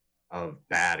of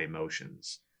bad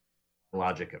emotions, the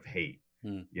logic of hate.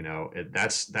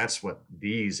 That's what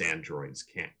these androids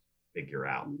can't figure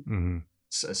out. Mm-hmm.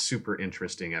 It's a super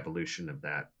interesting evolution of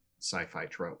that sci-fi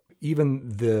trope. Even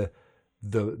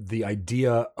the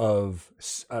idea of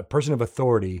a person of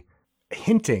authority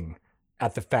hinting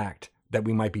at the fact that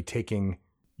we might be taking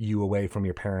you away from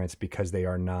your parents because they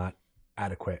are not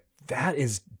adequate. That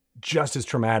is just as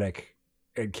traumatic.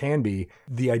 It can be.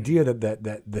 The idea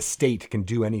that the state can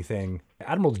do anything.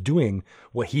 Admiral's doing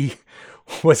what he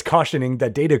was cautioning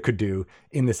that Data could do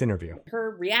in this interview.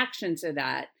 Her reaction to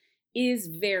that is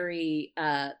very,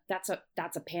 that's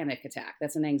a panic attack.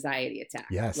 That's an anxiety attack.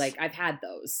 Yes. Like, I've had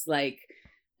those. Like,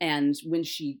 and when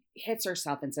she hits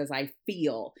herself and says, I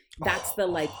feel, that's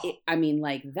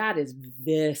that is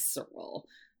visceral.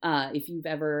 If you've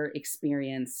ever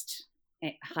experienced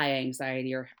high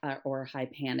anxiety or high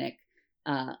panic,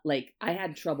 like, I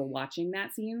had trouble watching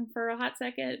that scene for a hot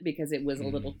second because it was a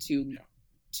little too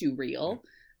real.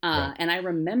 Right. And I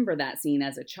remember that scene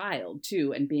as a child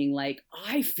too, and being like,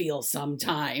 I feel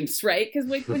sometimes, right? Because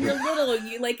like when you're little,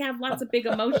 you like have lots of big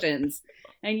emotions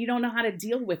and you don't know how to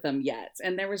deal with them yet.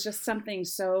 And there was just something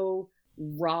so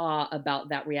raw about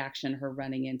that reaction, her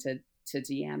running into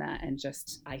Deanna, and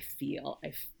just,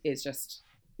 is just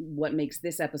what makes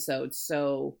this episode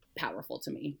so powerful to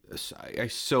me. I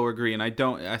so agree. And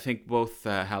I think both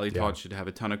Hallie Todd should have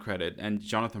a ton of credit, and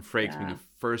Jonathan Frakes being a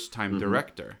first-time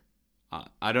director.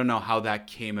 I don't know how that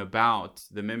came about,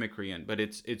 the mimicry, but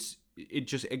it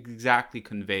just exactly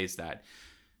conveys that.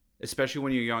 Especially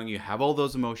when you're young, you have all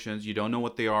those emotions. You don't know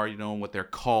what they are. You don't know what they're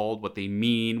called, what they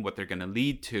mean, what they're going to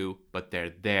lead to, but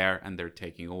they're there and they're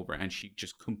taking over. And she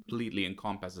just completely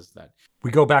encompasses that. We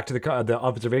go back to the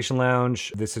observation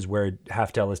lounge. This is where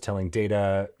Haftel is telling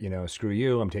Data, screw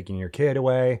you, I'm taking your kid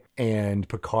away. And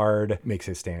Picard makes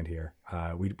his stand here.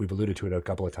 We've alluded to it a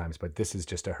couple of times, but this is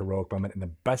just a heroic moment. And the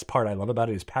best part I love about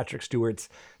it is Patrick Stewart's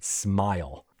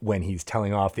smile when he's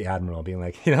telling off the Admiral, being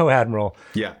like, Admiral,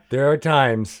 there are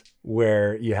times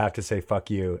where you have to say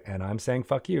fuck you. And I'm saying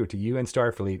fuck you to you and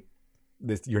Starfleet.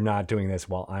 You're not doing this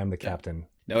while I'm the captain.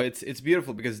 No, it's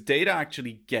beautiful because Data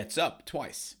actually gets up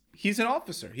twice. He's an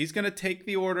officer. He's going to take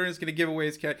the order. He's going to give away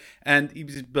his cat. And he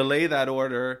belay that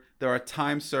order. There are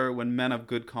times, sir, when men of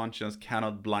good conscience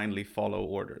cannot blindly follow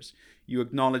orders. You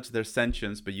acknowledge their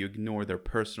sentience, but you ignore their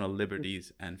personal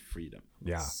liberties and freedom.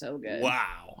 Yeah. So good.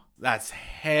 Wow. That's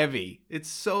heavy. It's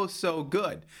so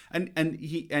good. And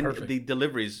the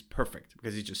delivery is perfect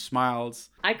because he just smiles.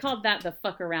 I called that the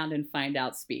fuck around and find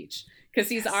out speech. Because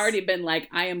he's already been like,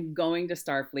 I am going to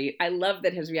Starfleet. I love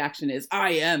that his reaction is,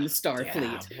 I am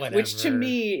Starfleet. Which to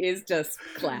me is just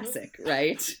classic,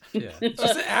 right? Yeah. It's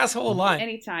just an asshole line.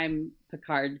 Anytime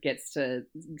Picard gets to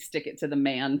stick it to the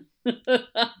man,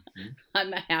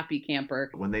 I'm a happy camper.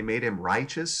 When they made him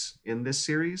righteous in this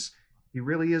series, he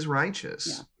really is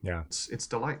righteous. Yeah. It's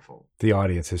delightful. The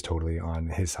audience is totally on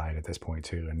his side at this point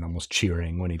too, and almost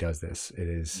cheering when he does this. It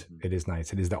is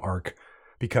nice. It is the arc.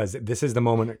 Because this is the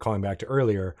moment, calling back to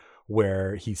earlier,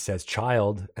 where he says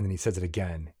child, and then he says it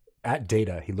again. At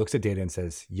Data, he looks at Data and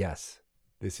says, yes,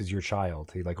 this is your child.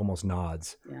 He like almost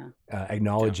nods,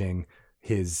 acknowledging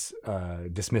his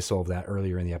dismissal of that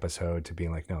earlier in the episode, to being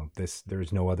like, no,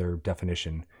 there's no other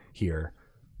definition here,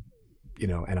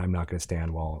 and I'm not going to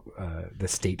stand while the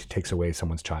state takes away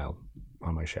someone's child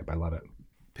on my ship. I love it.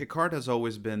 Picard has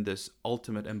always been this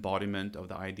ultimate embodiment of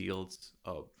the ideals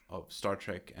of Star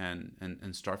Trek and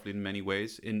Starfleet in many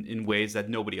ways, in ways that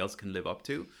nobody else can live up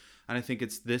to. And I think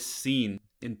it's this scene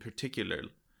in particular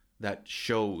that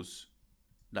shows,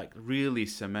 like, really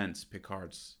cements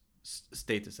Picard's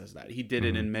status as that. He did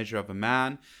it in Measure of a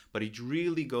Man, but he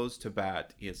really goes to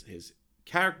bat. His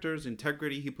character's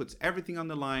integrity. He puts everything on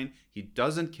the line. He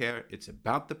doesn't care. It's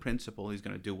about the principle. He's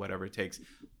going to do whatever it takes.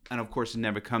 And of course, it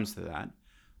never comes to that.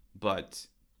 But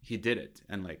he did it.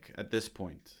 And like at this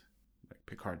point, like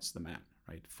Picard's the man,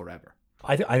 right? Forever.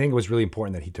 I think it was really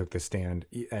important that he took this stand.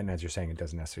 And as you're saying, it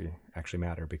doesn't necessarily actually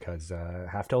matter because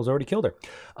Halftel's already killed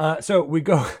her. So we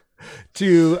go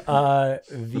to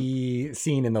the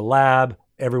scene in the lab.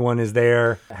 Everyone is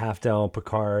there. Halftel,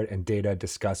 Picard, and Data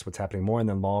discuss what's happening more. And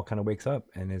then Lal kind of wakes up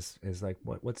and is like,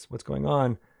 what's going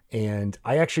on? And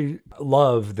I actually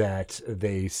love that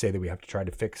they say that we have to try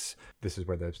to fix, this is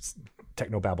where the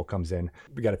technobabble comes in.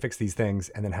 We got to fix these things.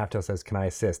 And then Halftel says, can I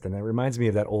assist? And that reminds me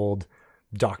of that old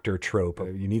doctor trope.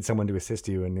 You need someone to assist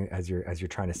you, and as you're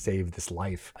trying to save this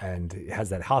life. And it has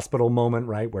that hospital moment,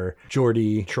 right, where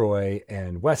Geordi, Troy,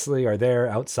 and Wesley are there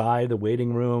outside the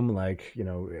waiting room, like, you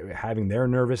know, having their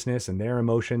nervousness and their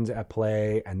emotions at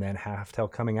play, and then Halftel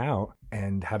coming out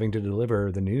and having to deliver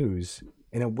the news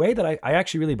in a way that I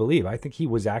actually really believe. I think he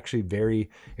was actually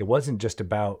it wasn't just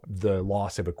about the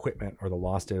loss of equipment or the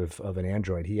loss of an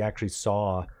android. He actually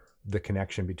saw the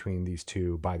connection between these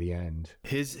two by the end.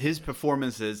 His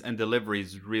performances and delivery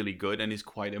is really good, and he's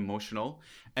quite emotional.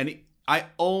 And I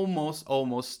almost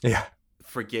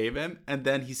forgave him, and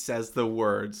then he says the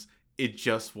words, "It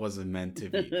just wasn't meant to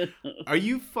be." Are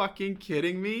you fucking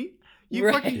kidding me? You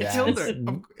fucking killed her.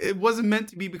 It wasn't meant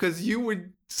to be because you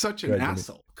were such an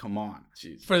asshole. Come on.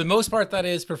 Jeez. For the most part, that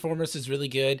his performance is really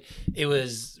good. It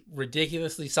was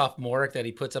ridiculously sophomoric that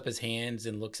he puts up his hands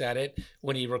and looks at it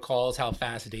when he recalls how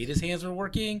fast Data's hands were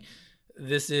working.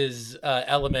 This is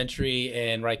elementary,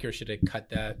 and Riker should have cut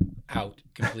that out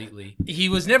completely. He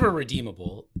was never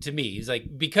redeemable to me. He's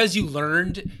like, because you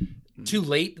learned too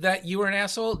late that you were an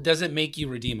asshole doesn't make you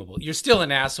redeemable. You're still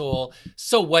an asshole.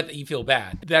 So what that you feel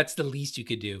bad? That's the least you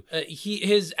could do.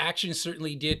 His actions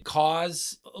certainly did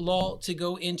cause Lal to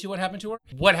go into what happened to her.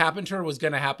 What happened to her was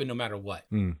going to happen no matter what.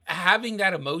 Having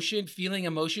that emotion, feeling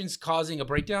emotions, causing a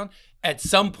breakdown at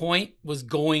some point was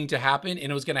going to happen,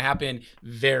 and it was going to happen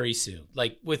very soon.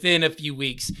 Like within a few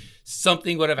weeks,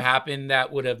 something would have happened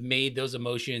that would have made those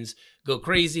emotions go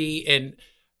crazy, and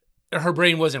her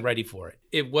brain wasn't ready for it.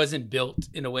 It wasn't built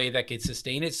in a way that could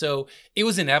sustain it. So it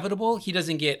was inevitable. He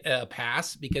doesn't get a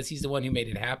pass because he's the one who made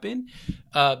it happen,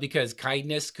 because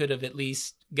kindness could have at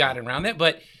least gotten around that.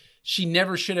 But she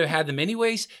never should have had them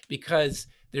anyways, because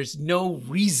there's no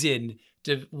reason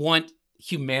to want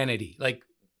humanity. Like,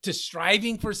 to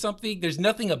striving for something, there's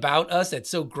nothing about us that's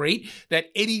so great that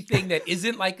anything that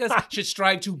isn't like us should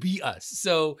strive to be us.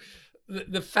 So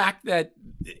the fact that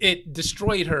it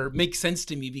destroyed her makes sense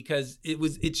to me, because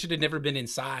it should have never been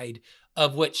inside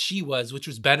of what she was, which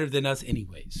was better than us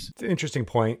anyways. It's an interesting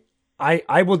point.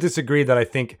 I will disagree that I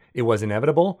think it was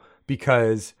inevitable,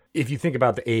 because if you think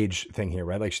about the age thing here,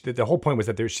 right? Like the whole point was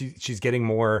that she's getting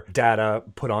more data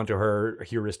put onto her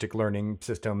heuristic learning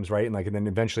systems, right? And then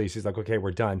eventually she's like, okay,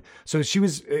 we're done. So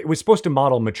it was supposed to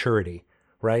model maturity,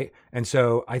 right? And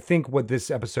so I think what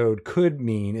this episode could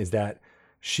mean is that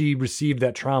she received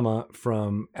that trauma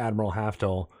from Admiral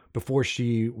Halftel before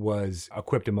she was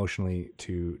equipped emotionally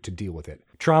to deal with it.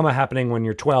 Trauma happening when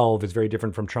you're 12 is very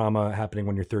different from trauma happening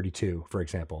when you're 32, for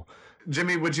example.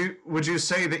 Jimmy, would you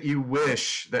say that you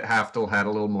wish that Halftel had a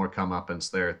little more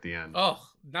comeuppance there at the end? Oh,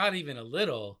 not even a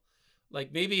little.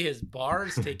 Like maybe his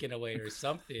bar's taken away or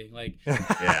something. Like,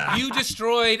 You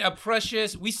destroyed a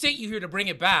precious. We sent you here to bring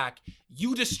it back.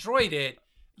 You destroyed it.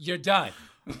 You're done.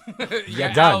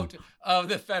 You're done. Out of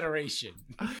the Federation.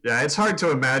 Yeah, it's hard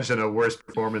to imagine a worse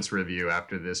performance review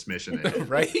after this mission ended.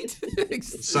 Right?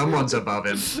 Someone's above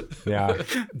him. Yeah.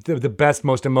 The best,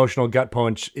 most emotional gut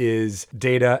punch is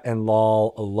Data and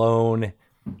Lal alone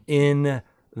in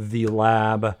the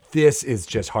lab. This is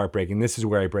just heartbreaking. This is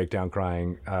where I break down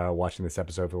crying watching this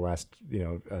episode for the last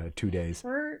 2 days.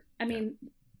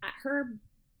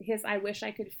 His I wish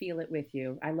I could feel it with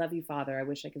you. I love you, Father. I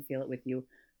wish I could feel it with you.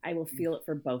 I will feel it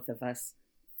for both of us.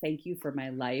 Thank you for my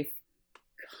life.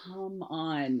 Come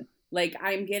on. Like,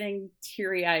 I'm getting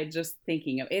teary-eyed just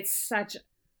thinking of it. It's such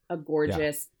a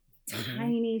gorgeous,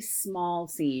 tiny, small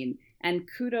scene. And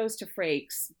kudos to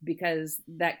Frakes, because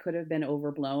that could have been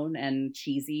overblown and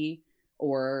cheesy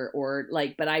or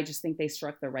but I just think they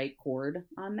struck the right chord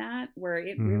on that, where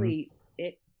it really,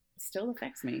 it still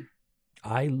affects me.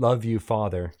 I love you,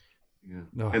 Father.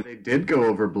 Yeah. And they did go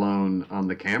overblown on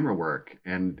the camera work,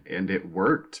 and it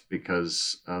worked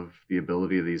because of the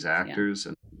ability of these actors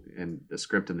and the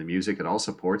script and the music. It all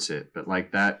supports it. But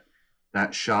like that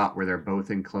shot where they're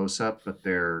both in close up, but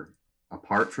they're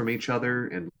apart from each other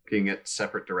and looking at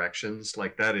separate directions,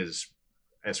 like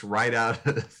it's right out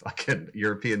of the fucking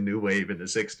European New Wave in the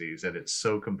 60s, and it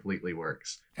so completely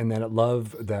works. And then I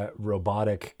love that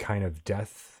robotic kind of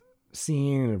death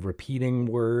scene of repeating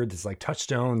words. It's like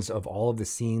touchstones of all of the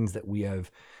scenes that we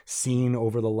have seen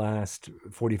over the last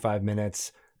 45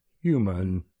 minutes.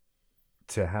 Human,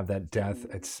 to have that death,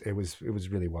 it was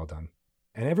really well done.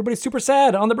 And everybody's super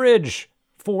sad on the bridge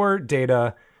for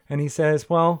Data, and he says,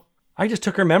 well, I just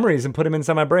took her memories and put them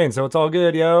inside my brain, so it's all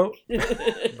good, yo.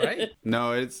 Right?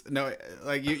 No,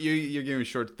 like you're giving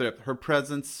short thrift. Her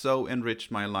presence so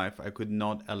enriched my life. I could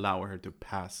not allow her to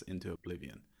pass into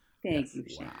oblivion. Thank you,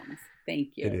 Shams.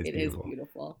 Thank you. It is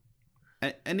beautiful.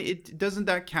 And it doesn't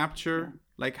that capture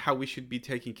like how we should be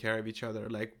taking care of each other.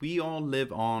 Like we all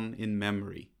live on in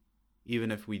memory,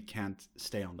 even if we can't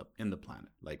stay in the planet.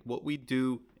 Like what we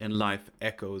do in life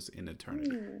echoes in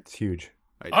eternity. It's huge.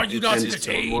 Right? Are you not And-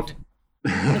 entertained?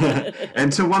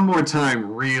 And to one more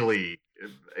time, really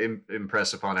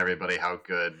impress upon everybody how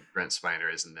good Brent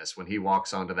Spiner is in this. When he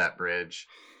walks onto that bridge,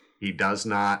 he does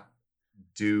not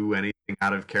do anything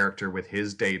out of character with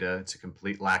his Data. It's a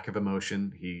complete lack of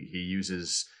emotion. He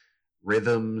uses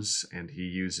rhythms and he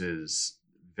uses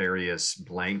various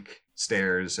blank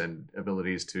stares and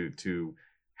abilities to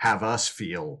have us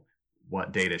feel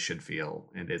what Data should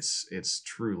feel, and it's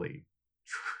truly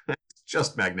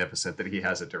just magnificent that he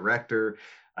has a director,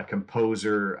 a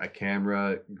composer, a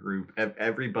camera group,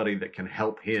 everybody that can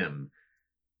help him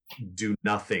do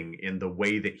nothing in the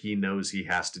way that he knows he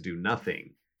has to do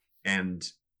nothing,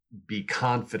 and be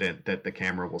confident that the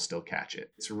camera will still catch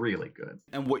it. It's really good.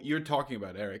 And what you're talking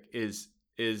about, Eric, is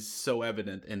so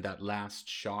evident in that last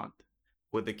shot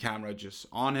with the camera just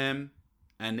on him,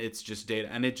 and it's just Data,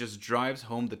 and it just drives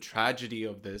home the tragedy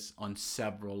of this on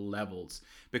several levels,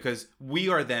 because we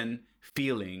are then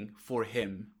feeling for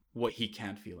him what he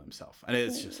can't feel himself, and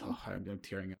it's just I'm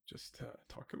tearing up just to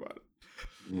talk about it.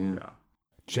 Yeah.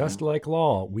 Just like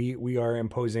Law, we are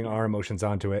imposing our emotions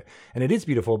onto it. And it is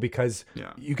beautiful because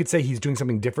you could say he's doing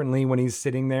something differently when he's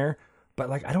sitting there, but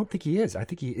like I don't think he is. I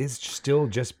think he is still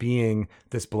just being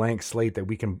this blank slate that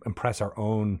we can impress our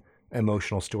own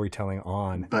emotional storytelling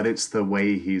on. But it's the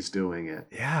way he's doing it.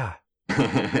 Yeah.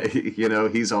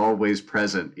 He's always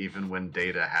present even when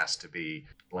Data has to be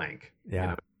blank.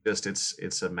 Yeah. Just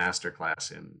it's a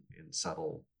masterclass in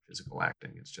subtle physical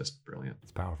acting. It's just brilliant.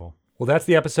 It's powerful. Well, that's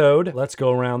the episode. Let's go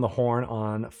around the horn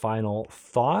on final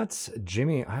thoughts.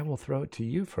 Jimmy, I will throw it to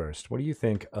you first. What do you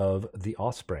think of The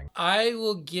Offspring? I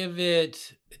will give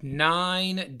it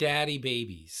 9 daddy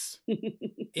babies.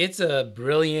 It's a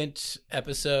brilliant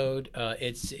episode.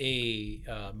 It's a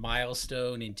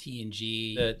milestone in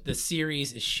TNG. The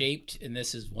series is shaped, and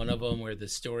this is one of them, where the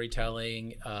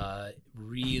storytelling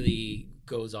really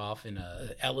goes off in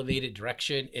a elevated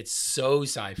direction. It's so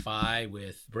sci-fi,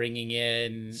 with bringing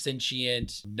in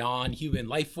sentient non-human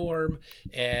life form,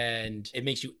 and it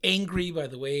makes you angry by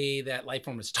the way that life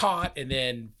form is taught, and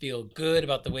then feel good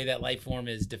about the way that life form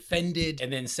is defended,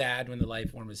 and then sad when the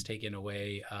life form is taken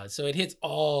away. So it hits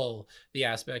all the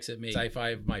aspects that make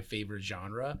sci-fi my favorite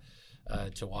genre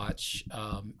to watch.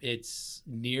 It's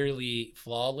nearly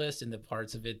flawless, and the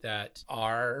parts of it that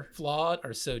are flawed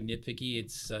are so nitpicky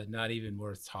it's not even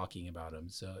worth talking about them.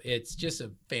 So it's just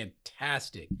a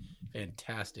fantastic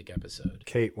episode.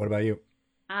 Kate, what about you?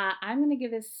 I'm going to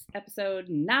give this episode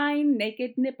 9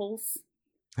 naked nipples.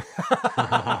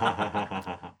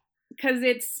 Because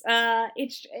it's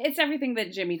everything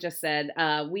that Jimmy just said.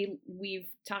 We've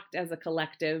talked as a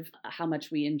collective how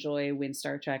much we enjoy when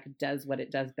Star Trek does what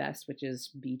it does best, which is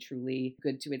be truly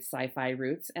good to its sci-fi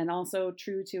roots, and also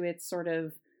true to its sort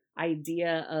of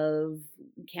idea of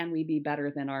can we be better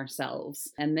than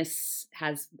ourselves. And this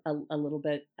has a little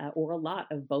bit or a lot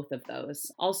of both of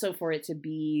those. Also, for it to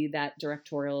be that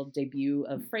directorial debut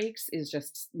of Frakes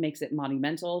makes it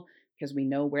monumental, because we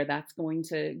know where that's going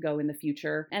to go in the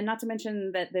future. And not to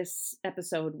mention that this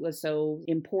episode was so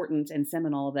important and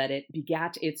seminal that it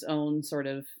begat its own sort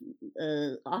of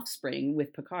offspring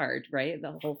with Picard, right?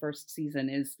 The whole first season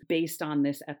is based on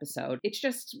this episode. It's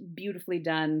just beautifully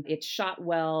done. It's shot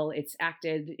well. It's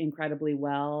acted incredibly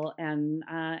well. And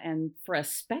for a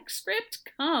spec script,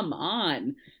 come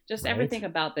on. Just Right. Everything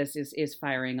about this is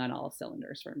firing on all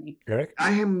cylinders for me. Eric?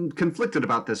 I am conflicted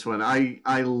about this one.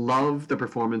 I love the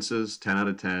performances, 10 out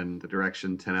of 10, the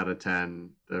direction, 10 out of 10,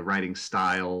 the writing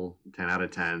style, 10 out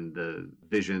of 10, the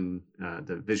vision,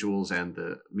 the visuals, and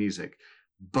the music.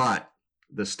 But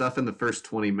the stuff in the first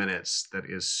 20 minutes that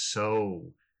is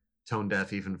so tone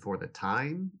deaf even for the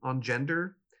time on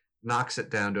gender knocks it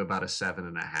down to about a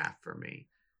 7.5 for me.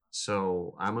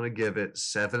 So I'm going to give it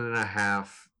 7.5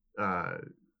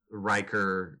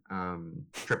 Riker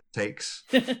triple takes.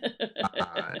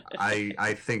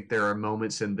 I think there are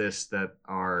moments in this that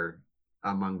are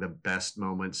among the best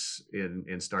moments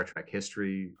in Star Trek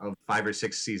history. Of 5 or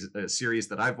 6 series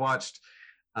that I've watched,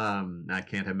 I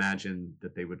can't imagine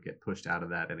that they would get pushed out of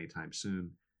that anytime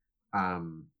soon.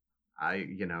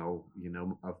 You know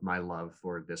of my love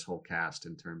for this whole cast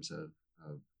in terms of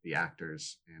the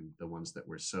actors, and the ones that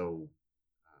were so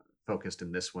focused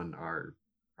in this one are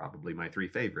probably my 3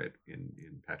 favorite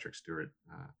in Patrick Stewart,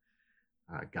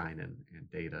 Guinan, and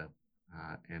Data.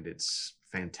 And it's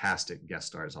fantastic guest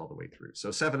stars all the way through. So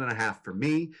 7.5 for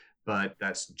me, but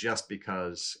that's just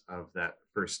because of that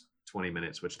first 20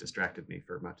 minutes, which distracted me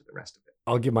for much of the rest of it.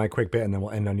 I'll give my quick bit and then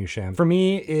we'll end on you, Sham. For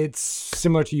me, it's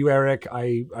similar to you, Eric.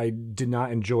 I did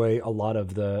not enjoy a lot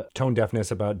of the tone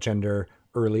deafness about gender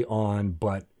early on,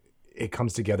 but it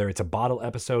comes together. It's a bottle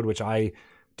episode, which I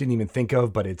didn't even think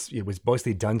of, but it was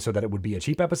mostly done so that it would be a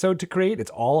cheap episode to create. It's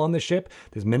all on the ship.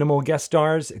 There's minimal guest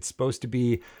stars. It's supposed to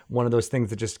be one of those things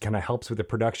that just kind of helps with the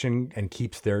production and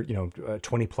keeps their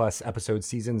 20 plus episode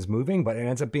seasons moving, but it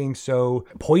ends up being so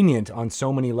poignant on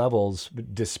so many levels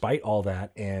despite all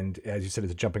that. And as you said,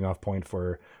 it's a jumping off point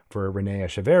for Renee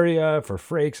Echeverria, for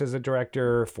Frakes as a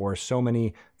director, for so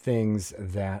many things,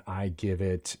 that I give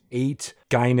it 8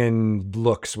 Guinan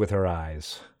looks with her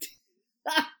eyes.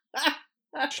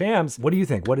 Shams, what do you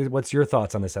think? What's your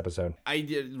thoughts on this episode? I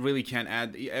really can't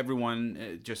add.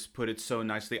 Everyone just put it so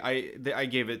nicely. I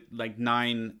gave it like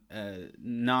 9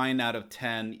 out of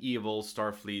 10 evil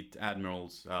Starfleet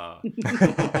admirals.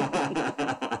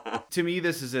 To me,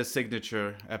 this is a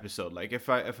signature episode. Like if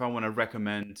I want to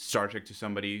recommend Star Trek to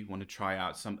somebody, want to try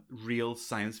out some real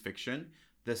science fiction,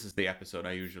 this is the episode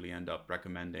I usually end up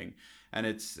recommending. And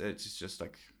it's just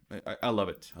like I love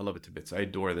it. I love it to bits. I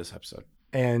adore this episode.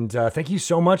 And thank you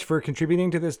so much for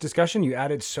contributing to this discussion. You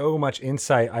added so much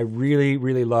insight. I really,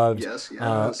 really loved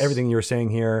everything you were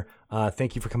saying here.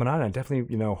 Thank you for coming on. And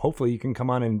definitely, hopefully you can come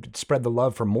on and spread the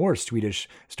love for more Swedish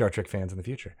Star Trek fans in the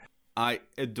future. I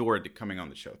adored coming on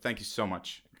the show. Thank you so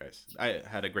much, guys. I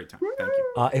had a great time. Thank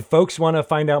you. If folks want to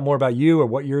find out more about you or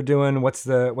what you're doing, what's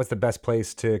the best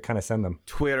place to kind of send them?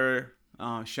 Twitter.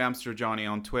 Shamster Johnny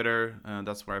on Twitter.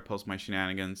 That's where I post my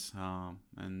shenanigans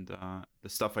and the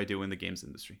stuff I do in the games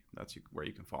industry. That's where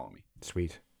you can follow me.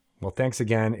 Sweet. Well, thanks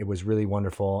again. It was really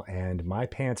wonderful. And my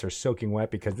pants are soaking wet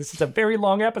because this is a very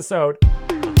long episode.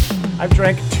 I've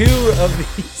drank 2 of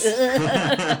these,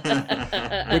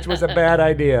 which was a bad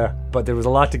idea. But there was a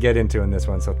lot to get into in this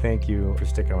one. So thank you for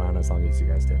sticking around as long as you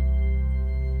guys did.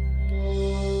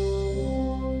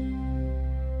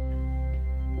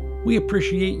 We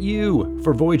appreciate you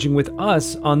for voyaging with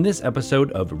us on this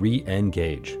episode of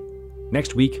Re-Engage.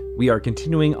 Next week, we are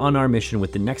continuing on our mission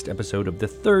with the next episode of the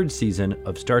 3rd season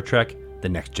of Star Trek: The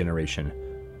Next Generation.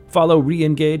 Follow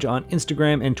Re-Engage on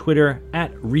Instagram and Twitter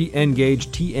at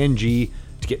ReEngageTNG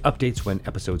to get updates when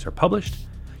episodes are published.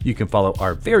 You can follow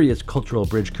our various Cultural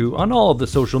Bridge crew on all of the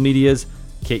social medias.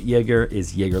 Kate Yeager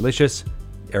is Yeagerlicious.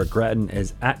 Eric Gratton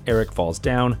is at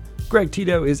EricFallsDown. Greg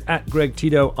Tito is at Greg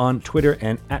Tito on Twitter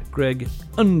and at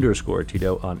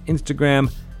Greg_Tito on Instagram.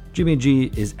 Jimmy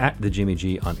G is at the Jimmy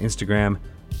G on Instagram.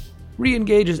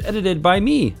 Re-Engage is edited by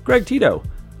me, Greg Tito.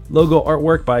 Logo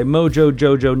artwork by Mojo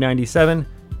Jojo 97.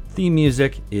 Theme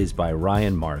music is by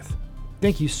Ryan Marth.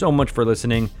 Thank you so much for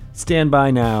listening. Stand by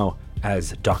now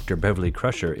as Dr. Beverly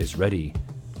Crusher is ready